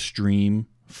an extreme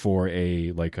for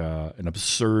an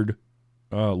absurd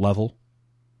level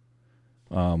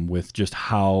with just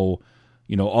how,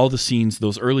 all the scenes,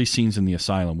 those early scenes in the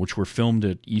asylum, which were filmed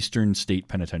at Eastern State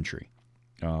Penitentiary,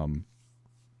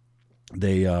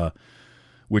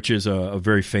 which is a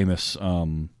very famous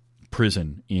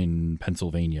prison in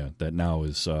Pennsylvania that now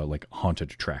is like a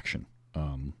haunted attraction.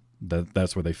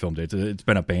 That's where they filmed it. It's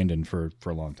been abandoned for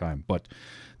a long time, but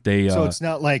so it's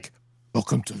not like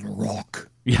Welcome to the Rock.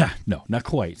 Yeah, no, not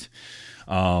quite.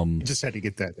 You just had to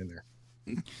get that in there.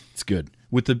 It's good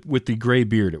with the gray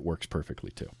beard. It works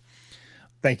perfectly too.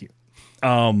 Thank you.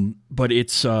 But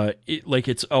it's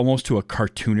it's almost to a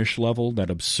cartoonish level, that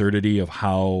absurdity of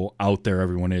how out there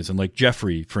everyone is, and like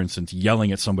Jeffrey, for instance,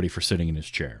 yelling at somebody for sitting in his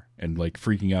chair and like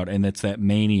freaking out, and it's that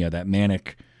mania, that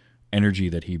manic energy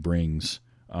that he brings.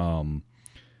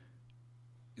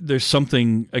 There's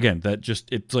something again that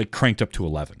just it's like cranked up to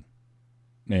 11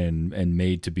 and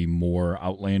made to be more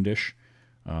outlandish,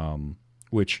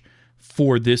 which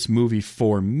for this movie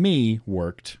for me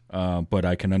worked, but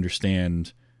I can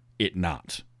understand it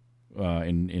not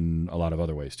in a lot of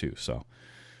other ways too. So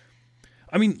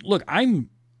I mean, look, I'm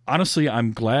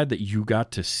glad that you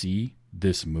got to see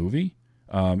this movie,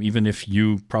 even if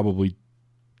you probably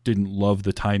didn't love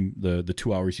the time, the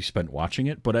 2 hours you spent watching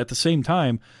it. But at the same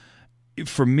time,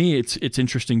 for me, it's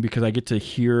interesting because I get to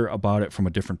hear about it from a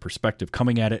different perspective,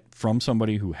 coming at it from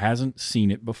somebody who hasn't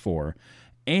seen it before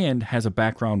and has a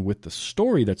background with the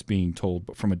story that's being told,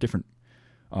 but from a different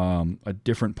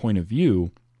point of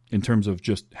view in terms of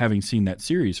just having seen that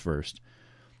series first.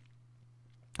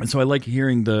 And so I like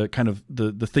hearing the kind of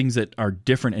the things that are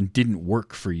different and didn't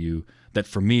work for you that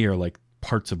for me are like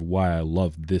parts of why I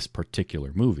love this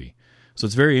particular movie. So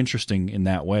it's very interesting in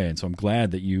that way. And so I'm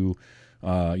glad that you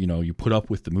put up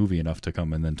with the movie enough to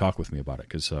come and then talk with me about it.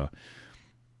 Cause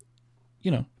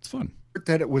it's fun.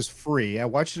 That it was free. I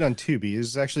watched it on Tubi. This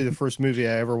is actually the first movie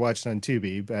I ever watched on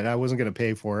Tubi, but I wasn't going to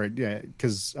pay for it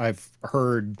because I've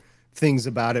heard things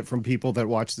about it from people that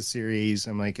watch the series.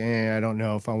 I'm like, I don't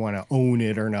know if I want to own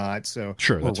it or not. So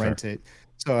sure, or rent it.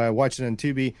 So I watched it on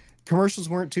Tubi. Commercials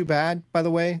weren't too bad, by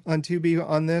the way, on Tubi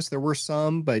on this. There were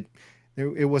some, but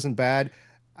it wasn't bad.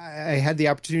 I had the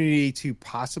opportunity to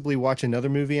possibly watch another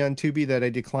movie on Tubi that I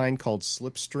declined called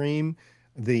Slipstream,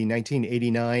 the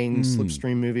 1989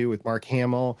 Slipstream movie with Mark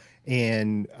Hamill.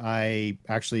 And I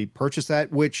actually purchased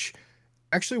that, which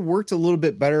actually worked a little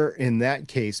bit better in that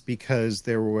case because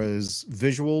there was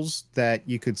visuals that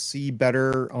you could see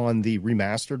better on the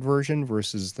remastered version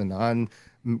versus the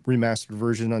non-remastered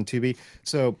version on Tubi.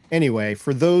 So anyway,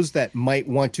 for those that might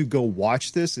want to go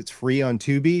watch this, it's free on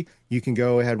Tubi. You can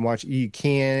go ahead and watch. You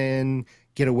can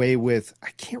get away with,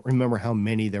 I can't remember how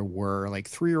many there were, like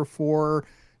 3 or 4,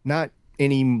 not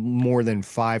any more than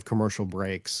 5 commercial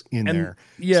breaks in there.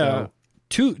 Yeah.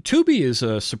 Tubi is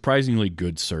a surprisingly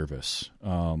good service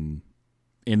in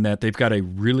that they've got a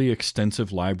really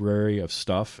extensive library of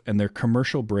stuff, and their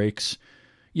commercial breaks,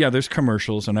 there's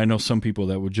commercials, and I know some people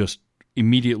that would just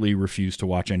immediately refuse to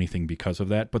watch anything because of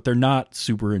that, but they're not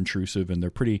super intrusive, and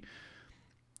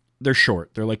they're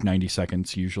short. They're like 90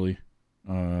 seconds usually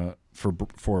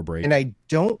for a break. And I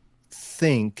don't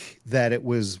think that it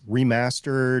was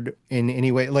remastered in any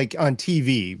way, like on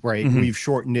TV, right? Mm-hmm. We've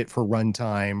shortened it for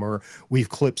runtime, or we've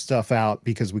clipped stuff out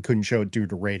because we couldn't show it due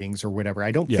to ratings or whatever.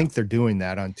 I don't think they're doing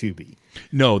that on Tubi.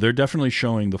 No, they're definitely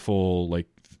showing the full like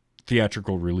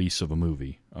theatrical release of a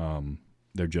movie.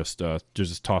 They're just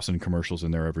tossing commercials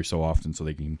in there every so often so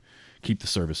they can keep the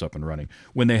service up and running.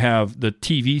 When they have the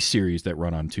TV series that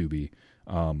run on Tubi,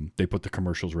 they put the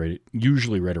commercials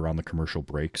usually right around the commercial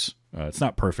breaks. It's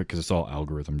not perfect because it's all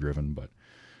algorithm driven, but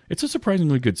it's a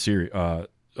surprisingly good service.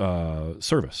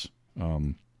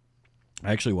 I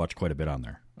actually watch quite a bit on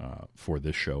there for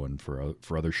this show and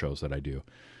for other shows that I do,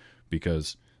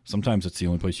 because sometimes it's the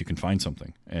only place you can find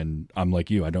something. And I'm like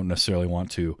you, I don't necessarily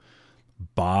want to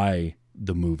buy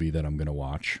the movie that I'm going to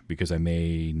watch because I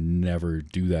may never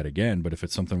do that again. But if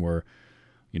it's something where,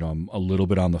 I'm a little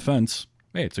bit on the fence,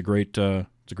 hey, it's a great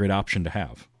option to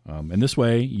have. And this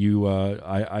way,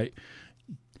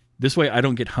 I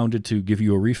don't get hounded to give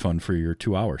you a refund for your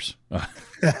 2 hours.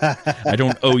 I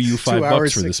don't owe you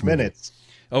 $5 for this minute.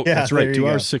 Oh, yeah, that's right, 2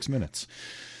 hours 6 minutes.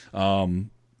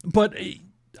 But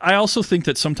I also think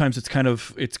that sometimes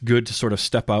it's good to sort of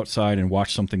step outside and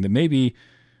watch something that maybe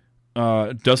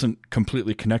doesn't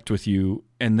completely connect with you,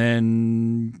 and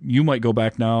then you might go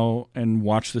back now and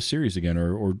watch the series again,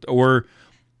 or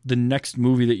the next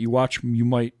movie that you watch, you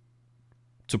might,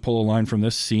 to pull a line from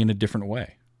this, see in a different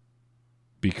way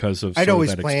because of that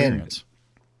experience.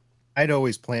 I'd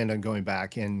always planned on going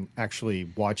back and actually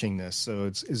watching this, so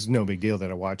it's no big deal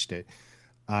that I watched it.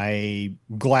 I'm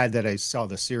glad that I saw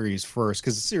the series first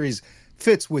because the series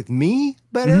fits with me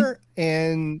better,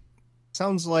 and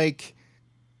sounds like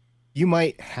you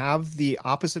might have the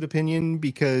opposite opinion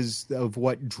because of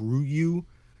what drew you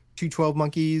to 12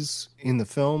 Monkeys in the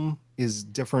film is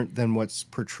different than what's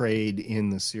portrayed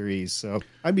in the series. So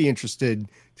I'd be interested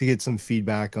to get some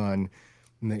feedback on,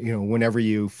 whenever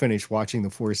you finish watching the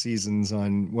 4 seasons,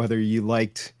 on whether you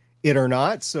liked it or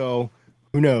not. So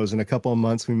who knows? In a couple of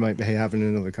months, we might be having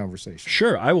another conversation.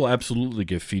 Sure. I will absolutely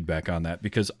give feedback on that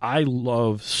because I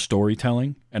love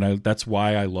storytelling, and that's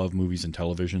why I love movies and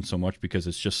television so much, because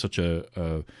it's just such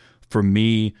for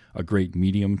me, a great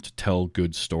medium to tell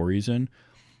good stories in.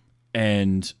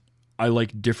 And I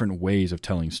like different ways of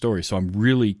telling stories. So I'm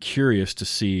really curious to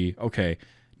see, okay,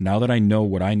 now that I know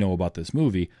what I know about this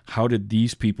movie, how did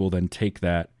these people then take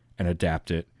that and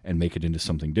adapt it and make it into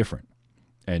something different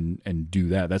and do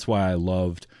that? That's why I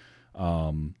loved,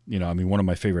 one of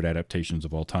my favorite adaptations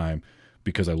of all time,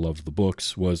 because I loved the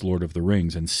books, was Lord of the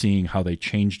Rings, and seeing how they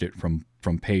changed it from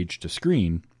page to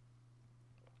screen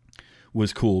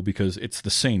was cool because it's the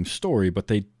same story, but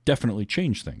they definitely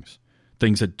change things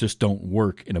that just don't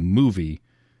work in a movie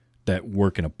that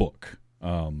work in a book.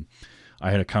 I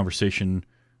had a conversation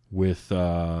with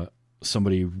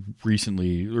somebody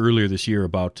earlier this year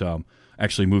about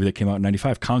actually a movie that came out in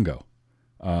 95, Congo,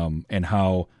 and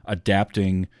how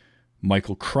adapting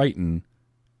Michael Crichton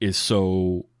is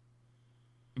so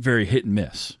very hit and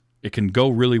miss. It can go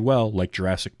really well, like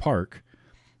Jurassic Park,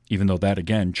 even though that,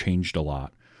 again, changed a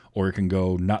lot. Or it can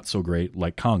go not so great,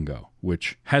 like Congo,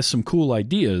 which has some cool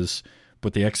ideas,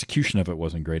 but the execution of it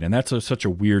wasn't great. And that's such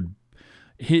a weird...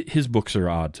 His books are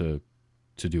odd to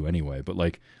do anyway, but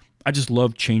like I just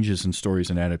love changes in stories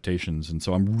and adaptations, and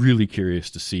so I'm really curious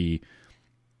to see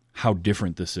how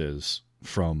different this is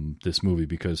from this movie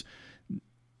because...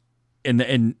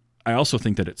 And I also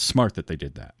think that it's smart that they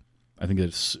did that. I think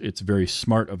that it's very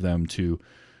smart of them to,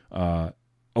 we're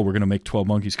going to make 12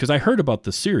 Monkeys. Because I heard about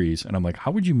the series, and I'm like,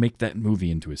 how would you make that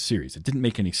movie into a series? It didn't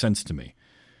make any sense to me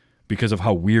because of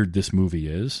how weird this movie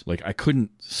is. Like, I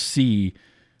couldn't see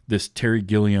this Terry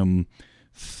Gilliam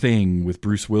thing with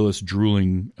Bruce Willis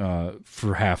drooling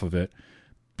for half of it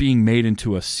being made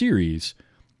into a series.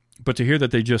 But to hear that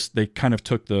they kind of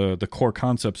took the core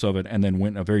concepts of it and then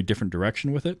went a very different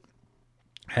direction with it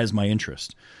has my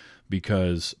interest,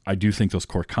 because I do think those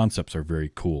core concepts are very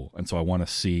cool. And so I want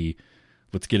to see,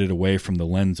 let's get it away from the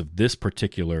lens of this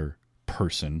particular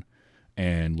person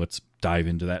and let's dive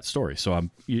into that story. So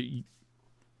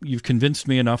you've convinced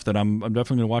me enough that I'm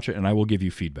definitely going to watch it, and I will give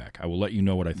you feedback. I will let you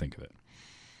know what I think of it.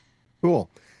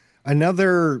 Cool.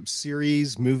 Another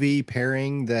series movie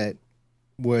pairing that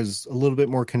was a little bit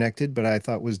more connected, but I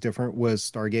thought was different, was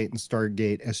Stargate and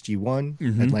Stargate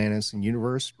SG-1, Atlantis and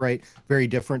Universe, right? Very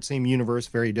different, same universe,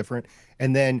 very different.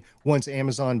 And then once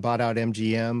Amazon bought out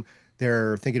MGM,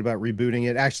 they're thinking about rebooting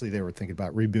it. Actually, they were thinking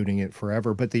about rebooting it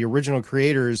forever, but the original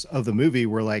creators of the movie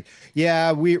were like,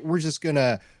 yeah, we're just going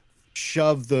to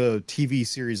shove the TV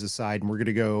series aside and we're going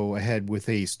to go ahead with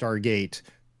a Stargate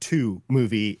 2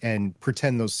 movie and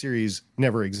pretend those series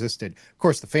never existed. Of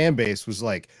course, the fan base was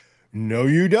like, no,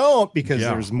 you don't, because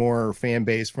there's more fan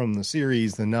base from the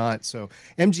series than not. So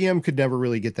MGM could never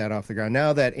really get that off the ground.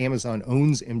 Now that Amazon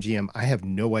owns MGM, I have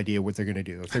no idea what they're going to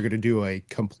do. If they're going to do a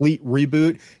complete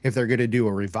reboot, if they're going to do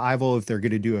a revival, if they're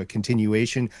going to do a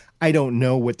continuation, I don't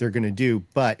know what they're going to do.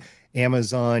 But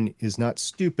Amazon is not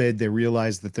stupid. They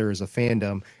realize that there is a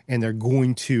fandom, and they're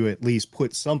going to at least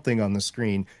put something on the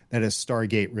screen that is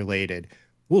Stargate related.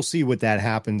 We'll see what that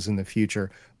happens in the future.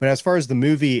 But as far as the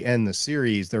movie and the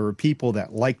series, there were people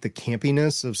that liked the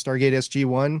campiness of Stargate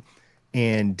SG-1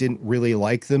 and didn't really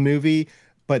like the movie.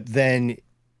 But then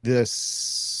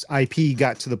this IP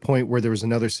got to the point where there was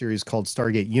another series called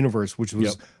Stargate Universe, which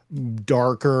was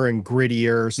darker and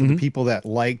grittier. So the people that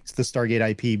liked the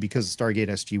Stargate IP because of Stargate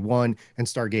SG-1 and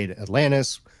Stargate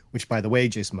Atlantis, which, by the way,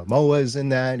 Jason Momoa is in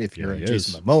that, if you're a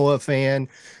Jason Momoa fan.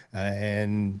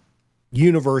 And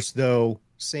Universe, though,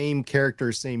 same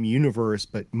character, same universe,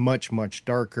 but much, much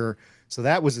darker. So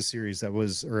that was a series that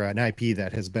was, or an IP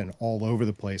that has been all over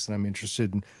the place, and I'm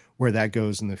interested in where that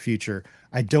goes in the future.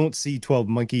 I don't see 12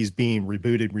 Monkeys being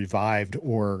rebooted, revived,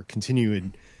 or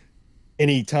continued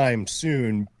anytime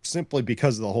soon, simply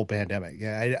because of the whole pandemic.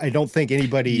 I don't think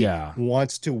anybody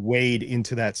wants to wade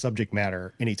into that subject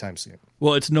matter anytime soon.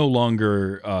 Well, it's no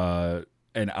longer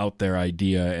an out there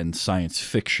idea and science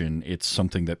fiction. It's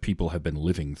something that people have been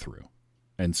living through.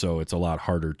 And so it's a lot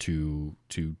harder to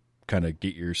kind of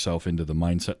get yourself into the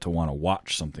mindset to want to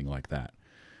watch something like that,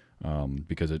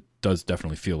 because it does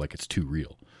definitely feel like it's too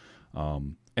real.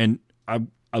 And I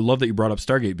love that you brought up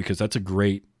Stargate, because that's a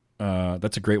great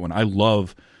one. I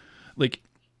love, like,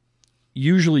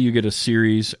 usually you get a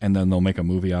series and then they'll make a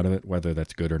movie out of it, whether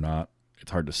that's good or not. It's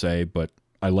hard to say, but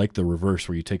I like the reverse,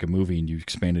 where you take a movie and you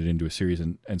expand it into a series,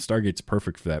 and Stargate's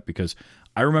perfect for that, because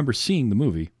I remember seeing the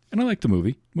movie, and I like the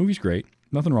movie. The movie's great.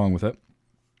 Nothing wrong with it.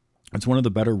 It's one of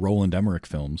the better Roland Emmerich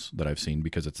films that I've seen,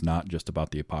 because it's not just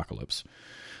about the apocalypse.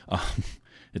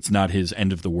 It's not his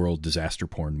end of the world disaster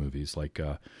porn movies like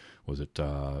The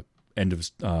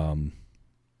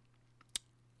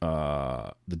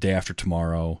Day After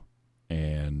Tomorrow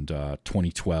and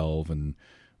 2012 and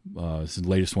his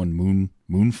latest one,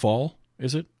 Moonfall.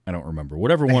 Is it? I don't remember.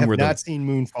 Whatever one. I have not seen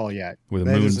Moonfall yet. Where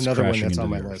the moon's another one that's on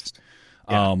my list.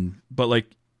 Yeah. But like,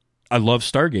 I love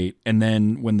Stargate, and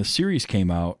then when the series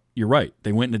came out, you're right,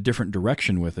 they went in a different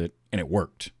direction with it, and it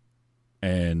worked,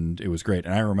 and it was great.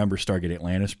 And I remember Stargate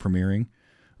Atlantis premiering,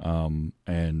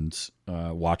 and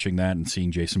watching that and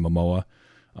seeing Jason Momoa,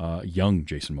 young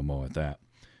Jason Momoa at that.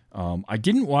 I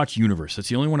didn't watch Universe. That's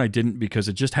the only one I didn't, because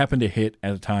it just happened to hit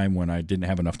at a time when I didn't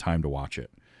have enough time to watch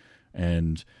it.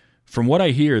 And From what I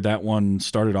hear, that one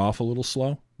started off a little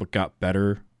slow, but got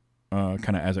better kind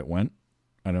of as it went.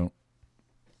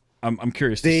 I'm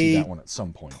curious to see that one at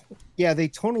some point. Yeah, they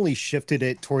totally shifted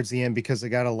it towards the end because they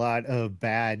got a lot of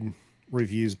bad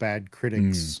reviews, bad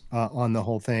critics on the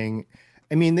whole thing.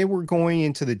 I mean, they were going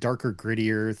into the darker,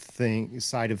 grittier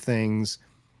side of things.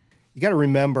 You got to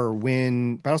remember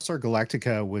when Battlestar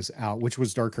Galactica was out, which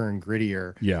was darker and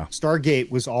grittier. Yeah.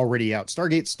 Stargate was already out.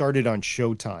 Stargate started on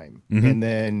Showtime and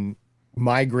then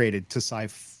migrated to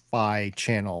Sci-Fi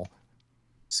Channel,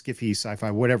 Skiffy,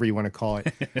 Sci-Fi, whatever you want to call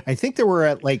it. I think they were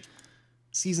at like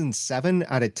season 7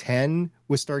 out of 10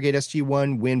 with Stargate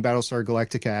SG-1 when Battlestar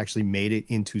Galactica actually made it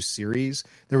into series.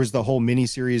 There was the whole mini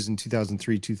series in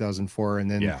 2003, 2004, and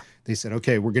then they said,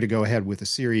 okay, we're going to go ahead with a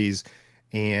series.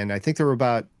 And I think there were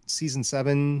about season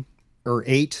 7 or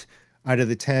 8 out of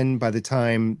the 10 by the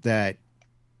time that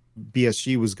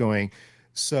BSG was going.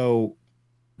 So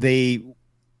they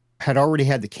had already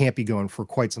had the campy going for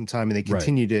quite some time, and they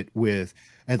continued it with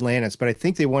Atlantis. But I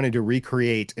think they wanted to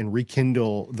recreate and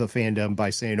rekindle the fandom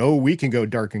by saying, oh, we can go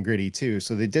dark and gritty too.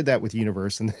 So they did that with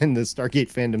Universe, and then the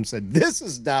Stargate fandom said, this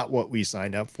is not what we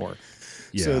signed up for.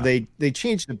 So they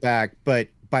changed it back. But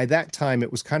by that time,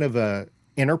 it was kind of a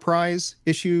Enterprise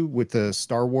issue with the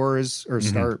Star Wars or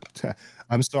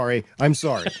I'm sorry.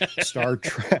 Star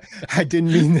Trek. I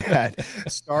didn't mean that.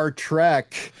 Star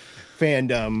Trek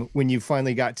fandom when you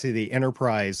finally got to the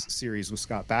Enterprise series with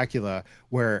Scott Bakula,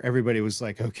 where everybody was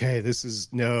like, okay, this is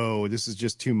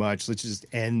just too much. Let's just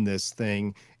end this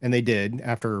thing. And they did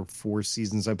after 4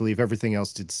 seasons. I believe everything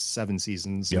else did 7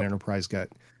 seasons and Enterprise got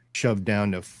shoved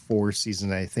down to 4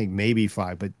 seasons. I think maybe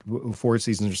 5, but 4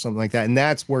 seasons or something like that. And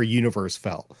that's where Universe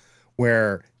fell,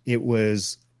 where it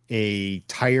was a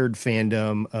tired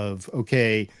fandom of,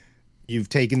 okay, you've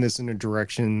taken this in a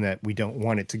direction that we don't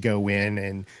want it to go in.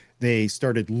 And they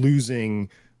started losing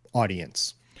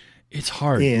audience. It's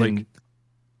hard. Like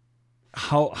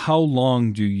how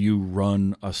long do you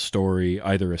run a story,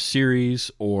 either a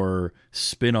series or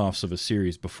spin-offs of a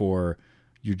series, before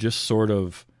you just sort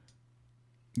of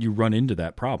you run into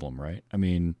that problem, right? I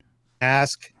mean,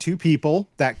 ask 2 people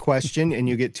that question and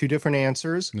you get 2 different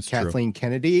answers. That's Kathleen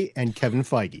Kennedy and Kevin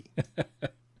Feige.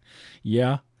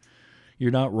 Yeah,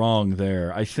 you're not wrong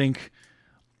there. I think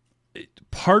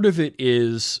part of it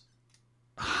is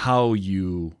how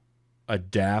you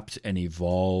adapt and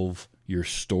evolve your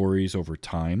stories over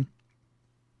time.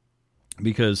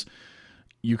 Because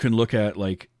you can look at,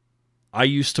 like, I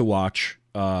used to watch,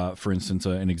 for instance,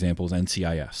 an example is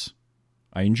NCIS.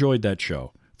 I enjoyed that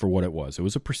show for what it was. It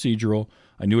was a procedural.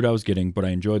 I knew what I was getting, but I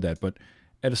enjoyed that. But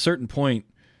at a certain point,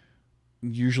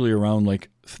 usually around like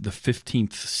the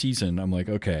 15th season, I'm like,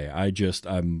 okay, I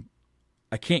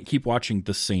can't keep watching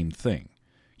the same thing.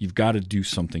 You've got to do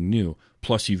something new.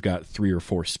 Plus, you've got 3 or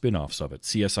 4 spin-offs of it.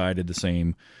 CSI did the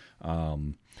same.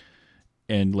 And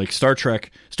like Star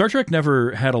Trek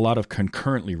never had a lot of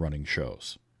concurrently running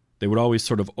shows. They would always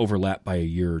sort of overlap by a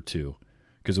year or two,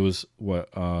 because it was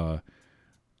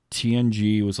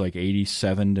TNG was like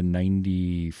 87 to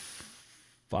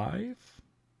 95,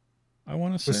 I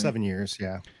want to say. For 7 years,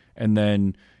 yeah. And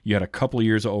then you had a couple of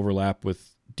years of overlap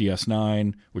with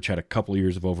DS9, which had a couple of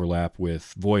years of overlap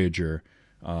with Voyager.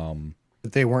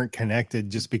 But they weren't connected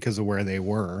just because of where they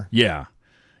were. Yeah.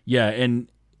 Yeah, and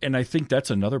I think that's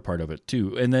another part of it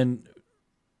too. And then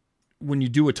when you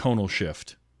do a tonal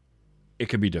shift, it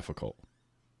can be difficult,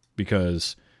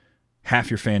 because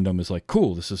half your fandom is like,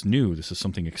 cool, this is new, this is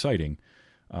something exciting.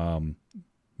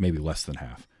 Maybe less than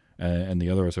half. And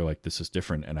the others are like, this is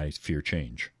different, and I fear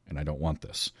change, and I don't want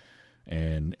this.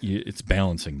 And it's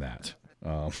balancing that.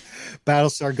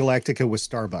 Battlestar Galactica with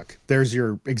Starbuck. There's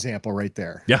your example right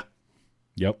there. Yeah.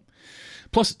 Yep.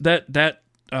 Plus, that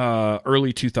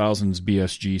early 2000s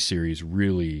BSG series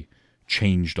really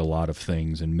changed a lot of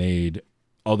things and made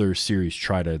other series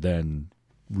try to then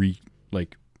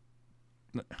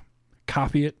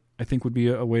copy it, I think would be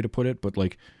a way to put it, but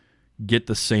like get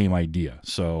the same idea.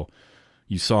 So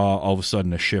you saw all of a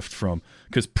sudden a shift from,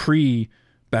 because pre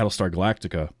Battlestar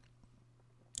Galactica,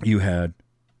 you had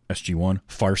SG-1.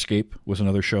 Farscape was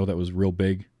another show that was real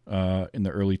big in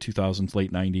the early 2000s,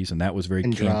 late 90s, and that was very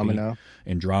campy.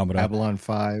 Andromeda. Babylon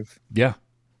 5. Yeah,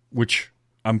 which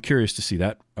I'm curious to see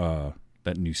that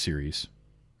new series.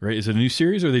 Right? Is it a new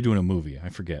series, or are they doing a movie? I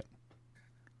forget.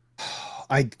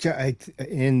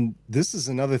 And this is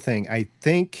another thing. I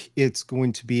think it's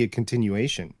going to be a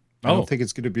continuation. I don't think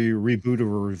it's going to be a reboot or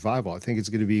a revival. I think it's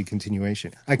going to be a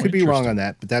continuation. I could be wrong on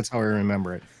that, but that's how I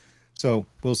remember it. So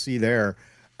we'll see there.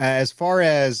 As far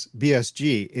as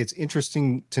BSG, it's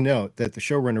interesting to note that the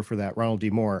showrunner for that, Ronald D.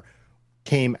 Moore,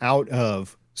 came out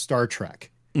of Star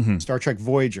Trek. Star Trek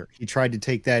Voyager, he tried to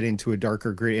take that into a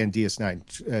darker, gritty, and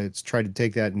DS9 it's tried to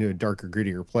take that into a darker,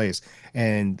 grittier place.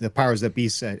 And the powers that be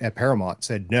said at Paramount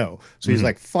said no. So he's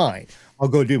like, fine, I'll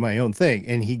go do my own thing.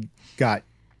 And he got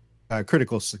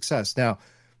critical success. Now,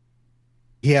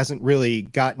 he hasn't really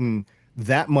gotten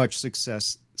that much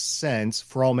success since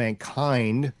For All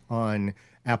Mankind on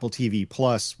Apple TV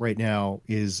Plus right now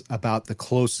is about the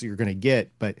closest you're going to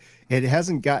get, but it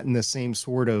hasn't gotten the same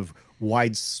sort of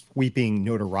wide sweeping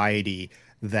notoriety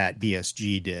that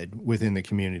BSG did within the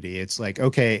community. It's like,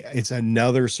 okay, it's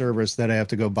another service that I have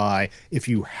to go buy. If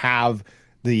you have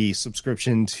the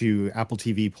subscription to Apple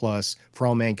TV Plus, For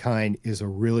All Mankind is a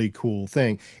really cool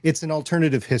thing. It's an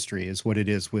alternative history is what it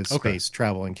is with space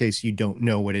travel, in case you don't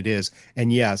know what it is.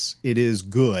 And yes, it is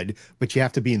good, but you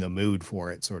have to be in the mood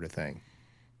for it, sort of thing.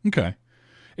 Okay.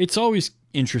 It's always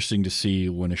interesting to see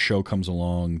when a show comes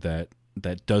along that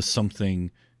does something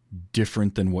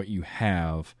different than what you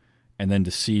have, and then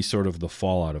to see sort of the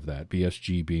fallout of that,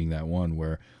 BSG being that one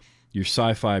where your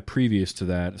sci-fi previous to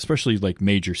that, especially like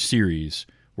major series,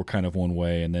 were kind of one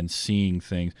way, and then seeing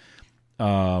things,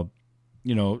 superhero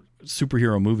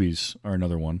movies are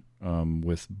another one,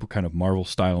 with kind of Marvel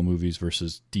style movies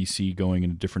versus DC going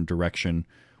in a different direction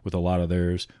with a lot of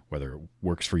theirs, whether it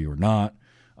works for you or not.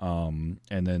 And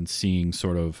then seeing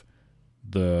sort of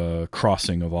the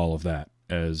crossing of all of that,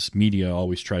 as media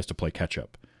always tries to play catch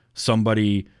up.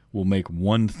 Somebody will make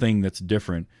one thing that's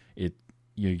different.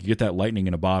 You get that lightning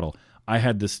in a bottle. I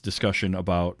had this discussion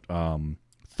about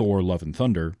Thor: Love and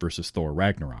Thunder versus Thor: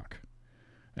 Ragnarok,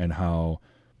 and how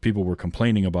people were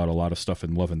complaining about a lot of stuff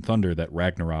in Love and Thunder that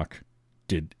Ragnarok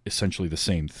did essentially the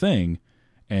same thing.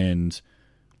 And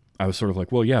I was sort of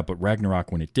like, well, yeah, but Ragnarok,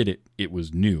 when it did it, it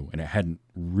was new, and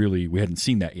we hadn't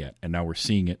seen that yet. And now we're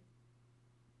seeing it,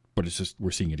 but it's just,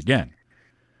 we're seeing it again.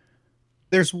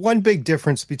 There's one big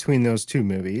difference between those two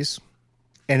movies,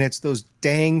 and it's those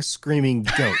dang screaming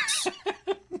goats.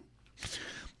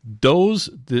 So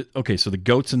the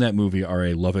goats in that movie are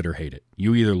a love it or hate it.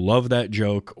 You either love that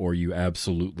joke or you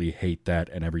absolutely hate that,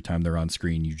 and every time they're on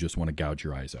screen, you just want to gouge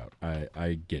your eyes out.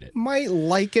 I get it. Might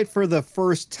like it for the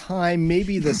first time,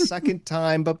 maybe the second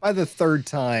time, but by the third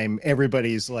time,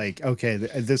 everybody's like, okay,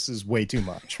 this is way too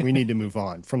much. We need to move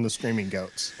on from the screaming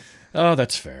goats. Oh,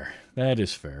 that's fair. That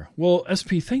is fair. Well,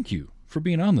 SP, thank you for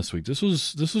being on this week. This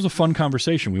was a fun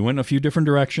conversation. We went in a few different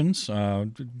directions.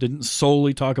 Didn't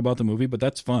solely talk about the movie, but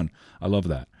that's fun. I love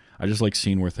that. I just like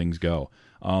seeing where things go.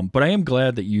 But I am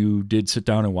glad that you did sit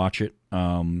down and watch it.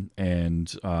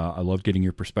 And I loved getting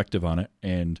your perspective on it.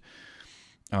 And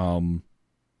I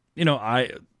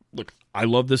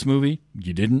love this movie.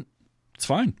 You didn't. It's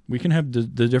fine. We can have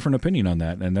the different opinion on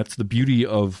that. And that's the beauty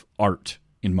of art,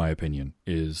 in my opinion,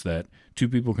 is that two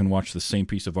people can watch the same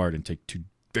piece of art and take two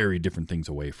very different things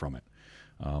away from it.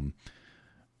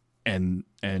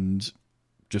 And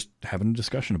just having a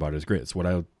discussion about it is great. It's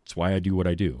why I do what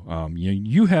I do.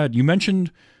 You mentioned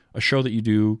a show that you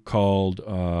do called,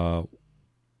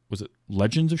 was it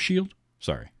Legends of S.H.I.E.L.D.?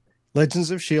 Sorry.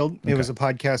 Legends of S.H.I.E.L.D. Okay. It was a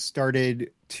podcast started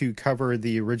to cover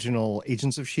the original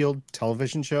Agents of S.H.I.E.L.D.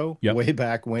 television show way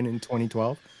back when in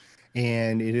 2012.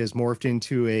 And it has morphed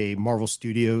into a Marvel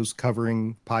Studios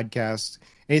covering podcast.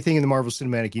 Anything in the Marvel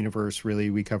Cinematic Universe, really,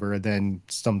 we cover. And then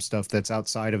some stuff that's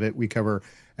outside of it, we cover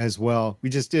as well. We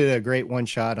just did a great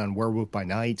one-shot on Werewolf by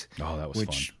Night. Oh, that was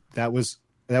fun.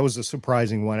 That was a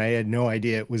surprising one. I had no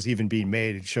idea it was even being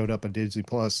made. It showed up on Disney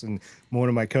Plus, and one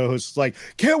of my co-hosts was like,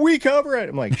 "Can't we cover it?"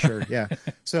 I'm like, "Sure, yeah."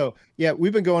 So yeah,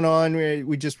 we've been going on.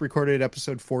 We just recorded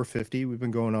episode 450. We've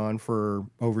been going on for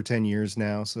over 10 years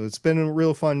now, so it's been a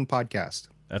real fun podcast.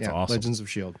 That's awesome. Legends of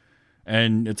S.H.I.E.L.D.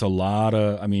 And it's a lot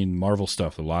of, Marvel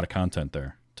stuff. A lot of content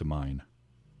there to mine.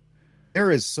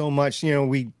 There is so much.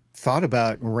 We thought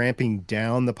about ramping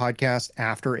down the podcast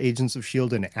after Agents of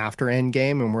S.H.I.E.L.D. and after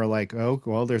Endgame, and we're like, oh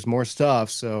well, there's more stuff,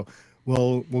 so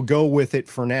we'll go with it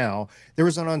for now. There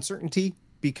was an uncertainty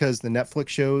because the Netflix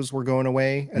shows were going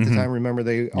away at the time. Remember,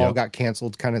 they all got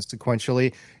canceled kind of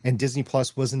sequentially, and Disney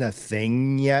Plus wasn't a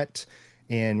thing yet.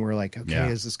 And we're like, okay,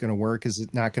 is this going to work? Is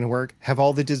it not going to work? Have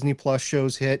all the Disney Plus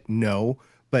shows hit? No,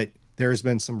 but there's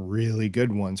been some really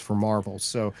good ones for Marvel.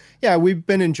 So yeah, we've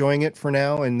been enjoying it for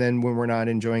now. And then when we're not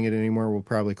enjoying it anymore, we'll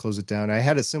probably close it down. I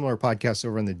had a similar podcast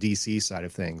over on the DC side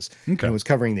of things. Okay. It was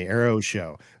covering the Arrow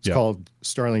show. It's called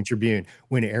Starling Tribune.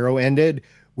 When Arrow ended,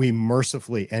 we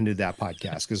mercifully ended that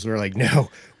podcast because we're like, no,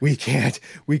 we can't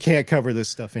cover this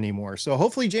stuff anymore. So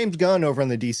hopefully James Gunn over on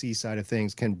the DC side of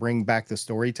things can bring back the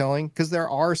storytelling, because there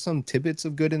are some tidbits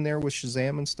of good in there with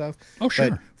Shazam and stuff. Oh, sure.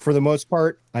 But for the most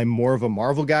part, I'm more of a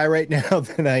Marvel guy right now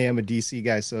than I am a DC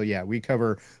guy. So yeah, we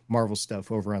cover Marvel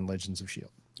stuff over on Legends of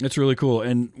S.H.I.E.L.D. It's really cool.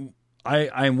 And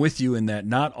I'm with you in that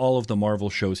not all of the Marvel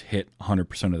shows hit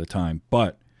 100% of the time,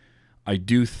 but I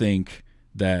do think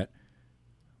that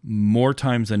more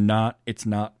times than not, it's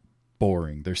not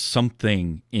boring. There's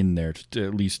something in there to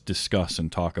at least discuss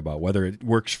and talk about. Whether it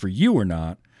works for you or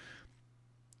not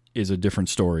is a different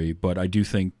story, but I do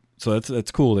think so.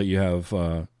 That's cool that you have,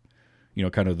 kind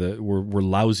of we're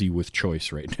lousy with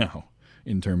choice right now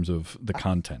in terms of the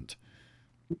content.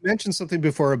 You mentioned something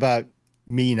before about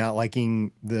me not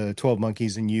liking the 12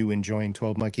 Monkeys and you enjoying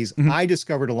 12 Monkeys. Mm-hmm. I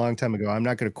discovered a long time ago, I'm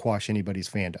not going to quash anybody's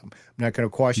fandom. I'm not going to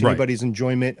quash Right. anybody's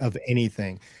enjoyment of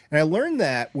anything. And I learned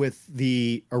that with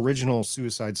the original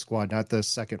Suicide Squad, not the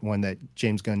second one that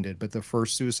James Gunn did, but the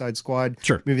first Suicide Squad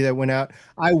Sure. movie that went out.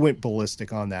 I went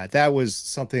ballistic on that. That was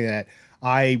something that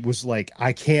I was like,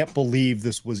 I can't believe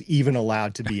this was even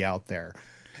allowed to be out there.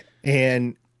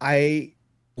 And I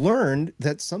learned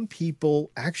that some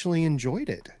people actually enjoyed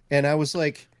it. And I was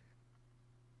like,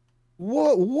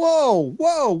 whoa,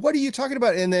 what are you talking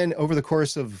about? And then over the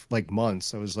course of like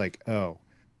months, I was like, oh,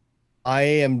 I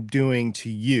am doing to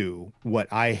you what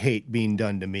I hate being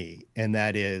done to me. And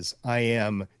that is, I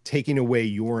am taking away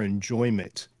your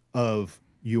enjoyment of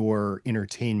your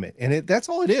entertainment. And that's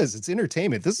all it is. It's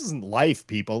entertainment. This isn't life,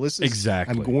 people. This is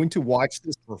Exactly. I'm going to watch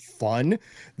this for fun.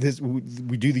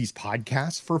 We do these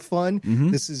podcasts for fun.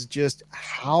 Mm-hmm. This is just,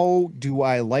 how do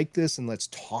I like this? And let's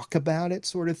talk about it,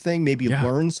 sort of thing. Maybe Yeah.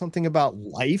 learn something about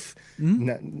life,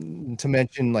 Mhm. not to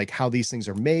mention like how these things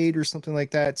are made or something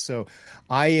like that. So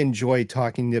I enjoy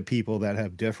talking to people that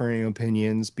have differing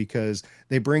opinions because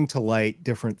they bring to light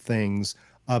different things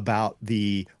about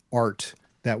the art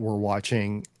that we're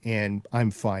watching, and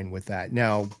I'm fine with that.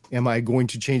 Now, am I going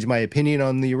to change my opinion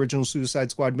on the original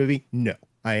Suicide Squad movie? No,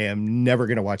 I am never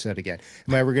going to watch that again.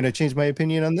 Am I ever going to change my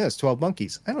opinion on this 12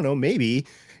 Monkeys? I don't know. Maybe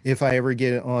if I ever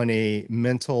get on a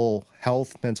mental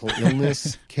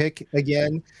illness kick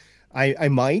again, I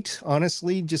might,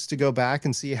 honestly, just to go back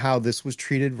and see how this was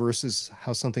treated versus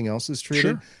how something else is treated.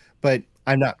 Sure. But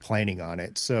I'm not planning on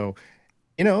it. So,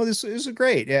 this is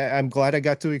great. I'm glad I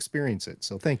got to experience it.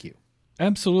 So thank you.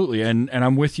 Absolutely. And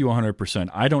I'm with you 100%.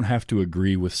 I don't have to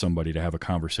agree with somebody to have a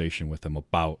conversation with them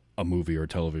about a movie or a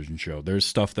television show. There's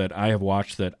stuff that I have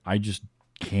watched that I just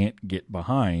can't get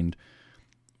behind.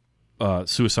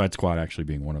 Suicide Squad actually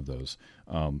being one of those.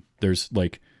 There's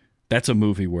that's a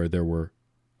movie where there were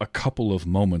a couple of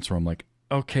moments where I'm like,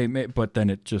 okay, but then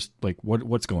it just like,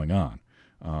 what's going on?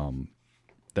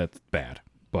 That's bad.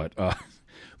 But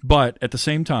at the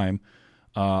same time,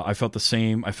 I felt the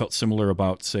same. I felt similar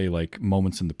about, say, like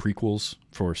moments in the prequels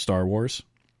for Star Wars.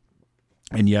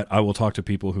 And yet I will talk to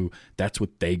people who that's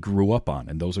what they grew up on.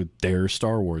 And those are their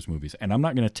Star Wars movies. And I'm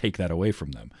not going to take that away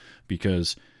from them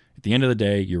because at the end of the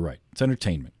day, you're right. It's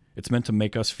entertainment. It's meant to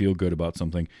make us feel good about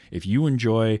something. If you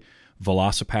enjoy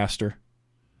Velocipaster,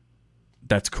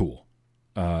 that's cool.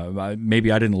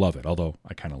 Maybe I didn't love it, although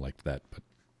I kind of liked that, but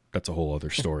that's a whole other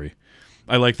story.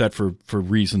 I like that for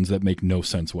reasons that make no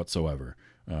sense whatsoever.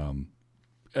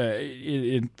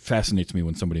 It fascinates me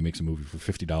when somebody makes a movie for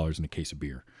 $50 and a case of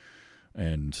beer.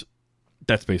 And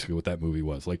that's basically what that movie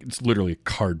was. Like, it's literally a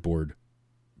cardboard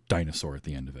dinosaur at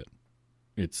the end of it.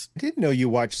 I didn't know you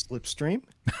watched Slipstream.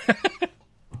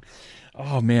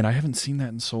 Oh, man, I haven't seen that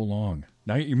in so long.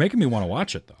 Now you're making me want to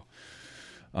watch it, though.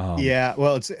 Yeah,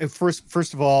 well, it's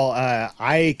first of all,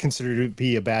 I consider it to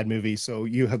be a bad movie, so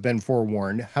you have been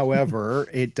forewarned. However,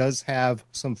 it does have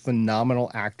some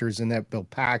phenomenal actors in that. Bill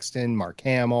Paxton, Mark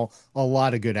Hamill, a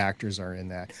lot of good actors are in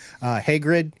that.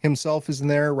 Hagrid himself is in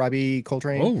there. Robbie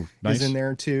Coltrane is in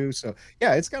there too. So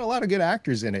yeah, it's got a lot of good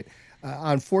actors in it.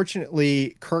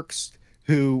 Unfortunately, Kirk's,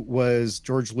 who was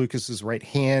George Lucas's right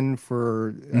hand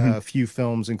for a few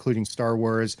films, including Star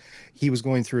Wars. He was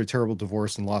going through a terrible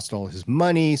divorce and lost all his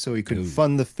money, so he couldn't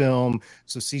fund the film.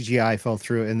 So CGI fell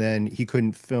through, and then he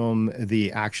couldn't film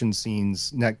the action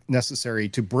scenes necessary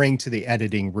to bring to the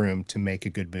editing room to make a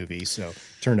good movie. So it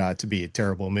turned out to be a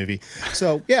terrible movie.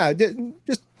 So yeah,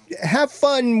 just have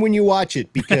fun when you watch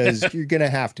it because you're going to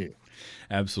have to.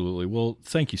 Absolutely. Well,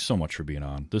 thank you so much for being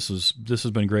on. This has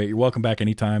been great. You're welcome back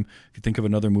anytime. If you think of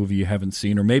another movie you haven't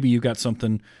seen, or maybe you got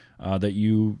something that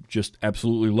you just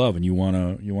absolutely love and you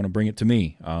wanna bring it to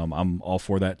me, I'm all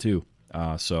for that too.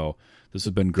 So this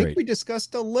has been great. I think we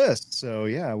discussed a list, so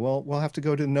yeah, we'll have to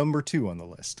go to number 2 on the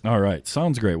list. All right,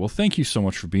 sounds great. Well, thank you so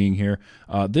much for being here.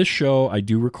 This show I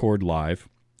do record live.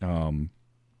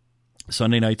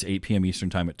 Sunday nights, 8 p.m. Eastern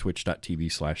time at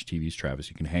twitch.tv/TV's Travis.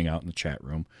 You can hang out in the chat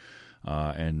room.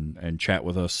 and chat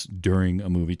with us during a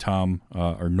movie.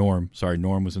 Norm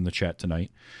was in the chat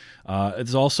tonight.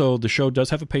 It's also, the show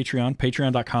does have a Patreon,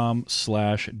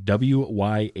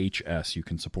 patreon.com/WYHS. You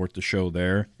can support the show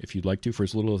there if you'd like to for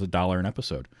as little as $1 an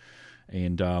episode.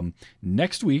 And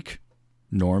next week,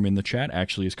 Norm in the chat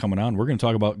actually is coming on. We're going to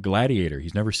talk about Gladiator.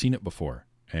 He's never seen it before.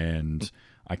 And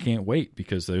I can't wait,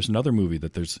 because there's another movie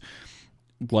that there's,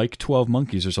 like 12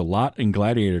 Monkeys, there's a lot in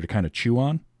Gladiator to kind of chew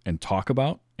on and talk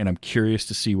about. And I'm curious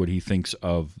to see what he thinks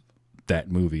of that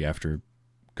movie after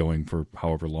going for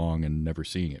however long and never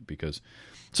seeing it, because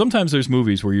sometimes there's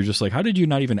movies where you're just like, how did you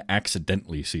not even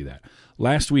accidentally see that?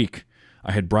 Last week,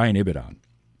 I had Brian Ibbett on,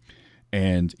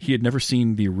 and he had never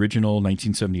seen the original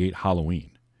 1978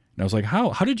 Halloween. And I was like,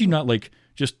 how did you not like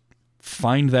just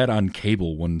find that on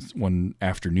cable one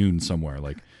afternoon somewhere,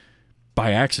 like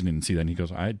by accident, and see that? And he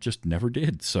goes, I just never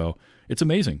did. So it's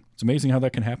amazing. It's amazing how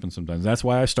that can happen sometimes. That's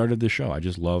why I started this show. I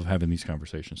just love having these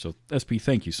conversations. So SP,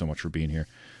 thank you so much for being here.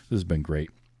 This has been great.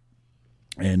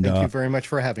 And thank you very much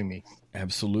for having me.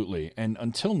 Absolutely. And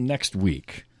until next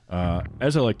week,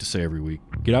 as I like to say every week,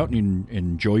 get out and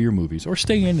enjoy your movies, or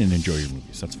stay in and enjoy your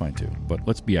movies. That's fine too. But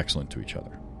let's be excellent to each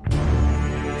other.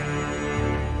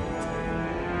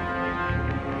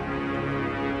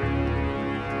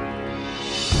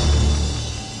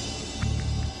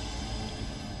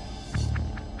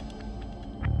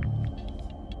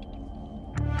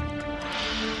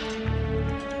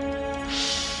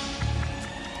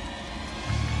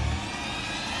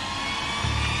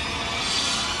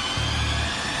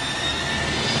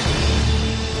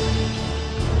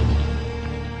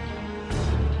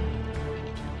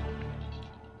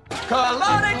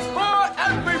 Colonics for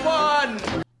everyone!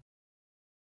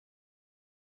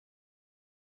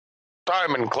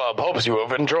 Diamond Club hopes you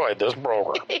have enjoyed this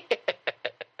program.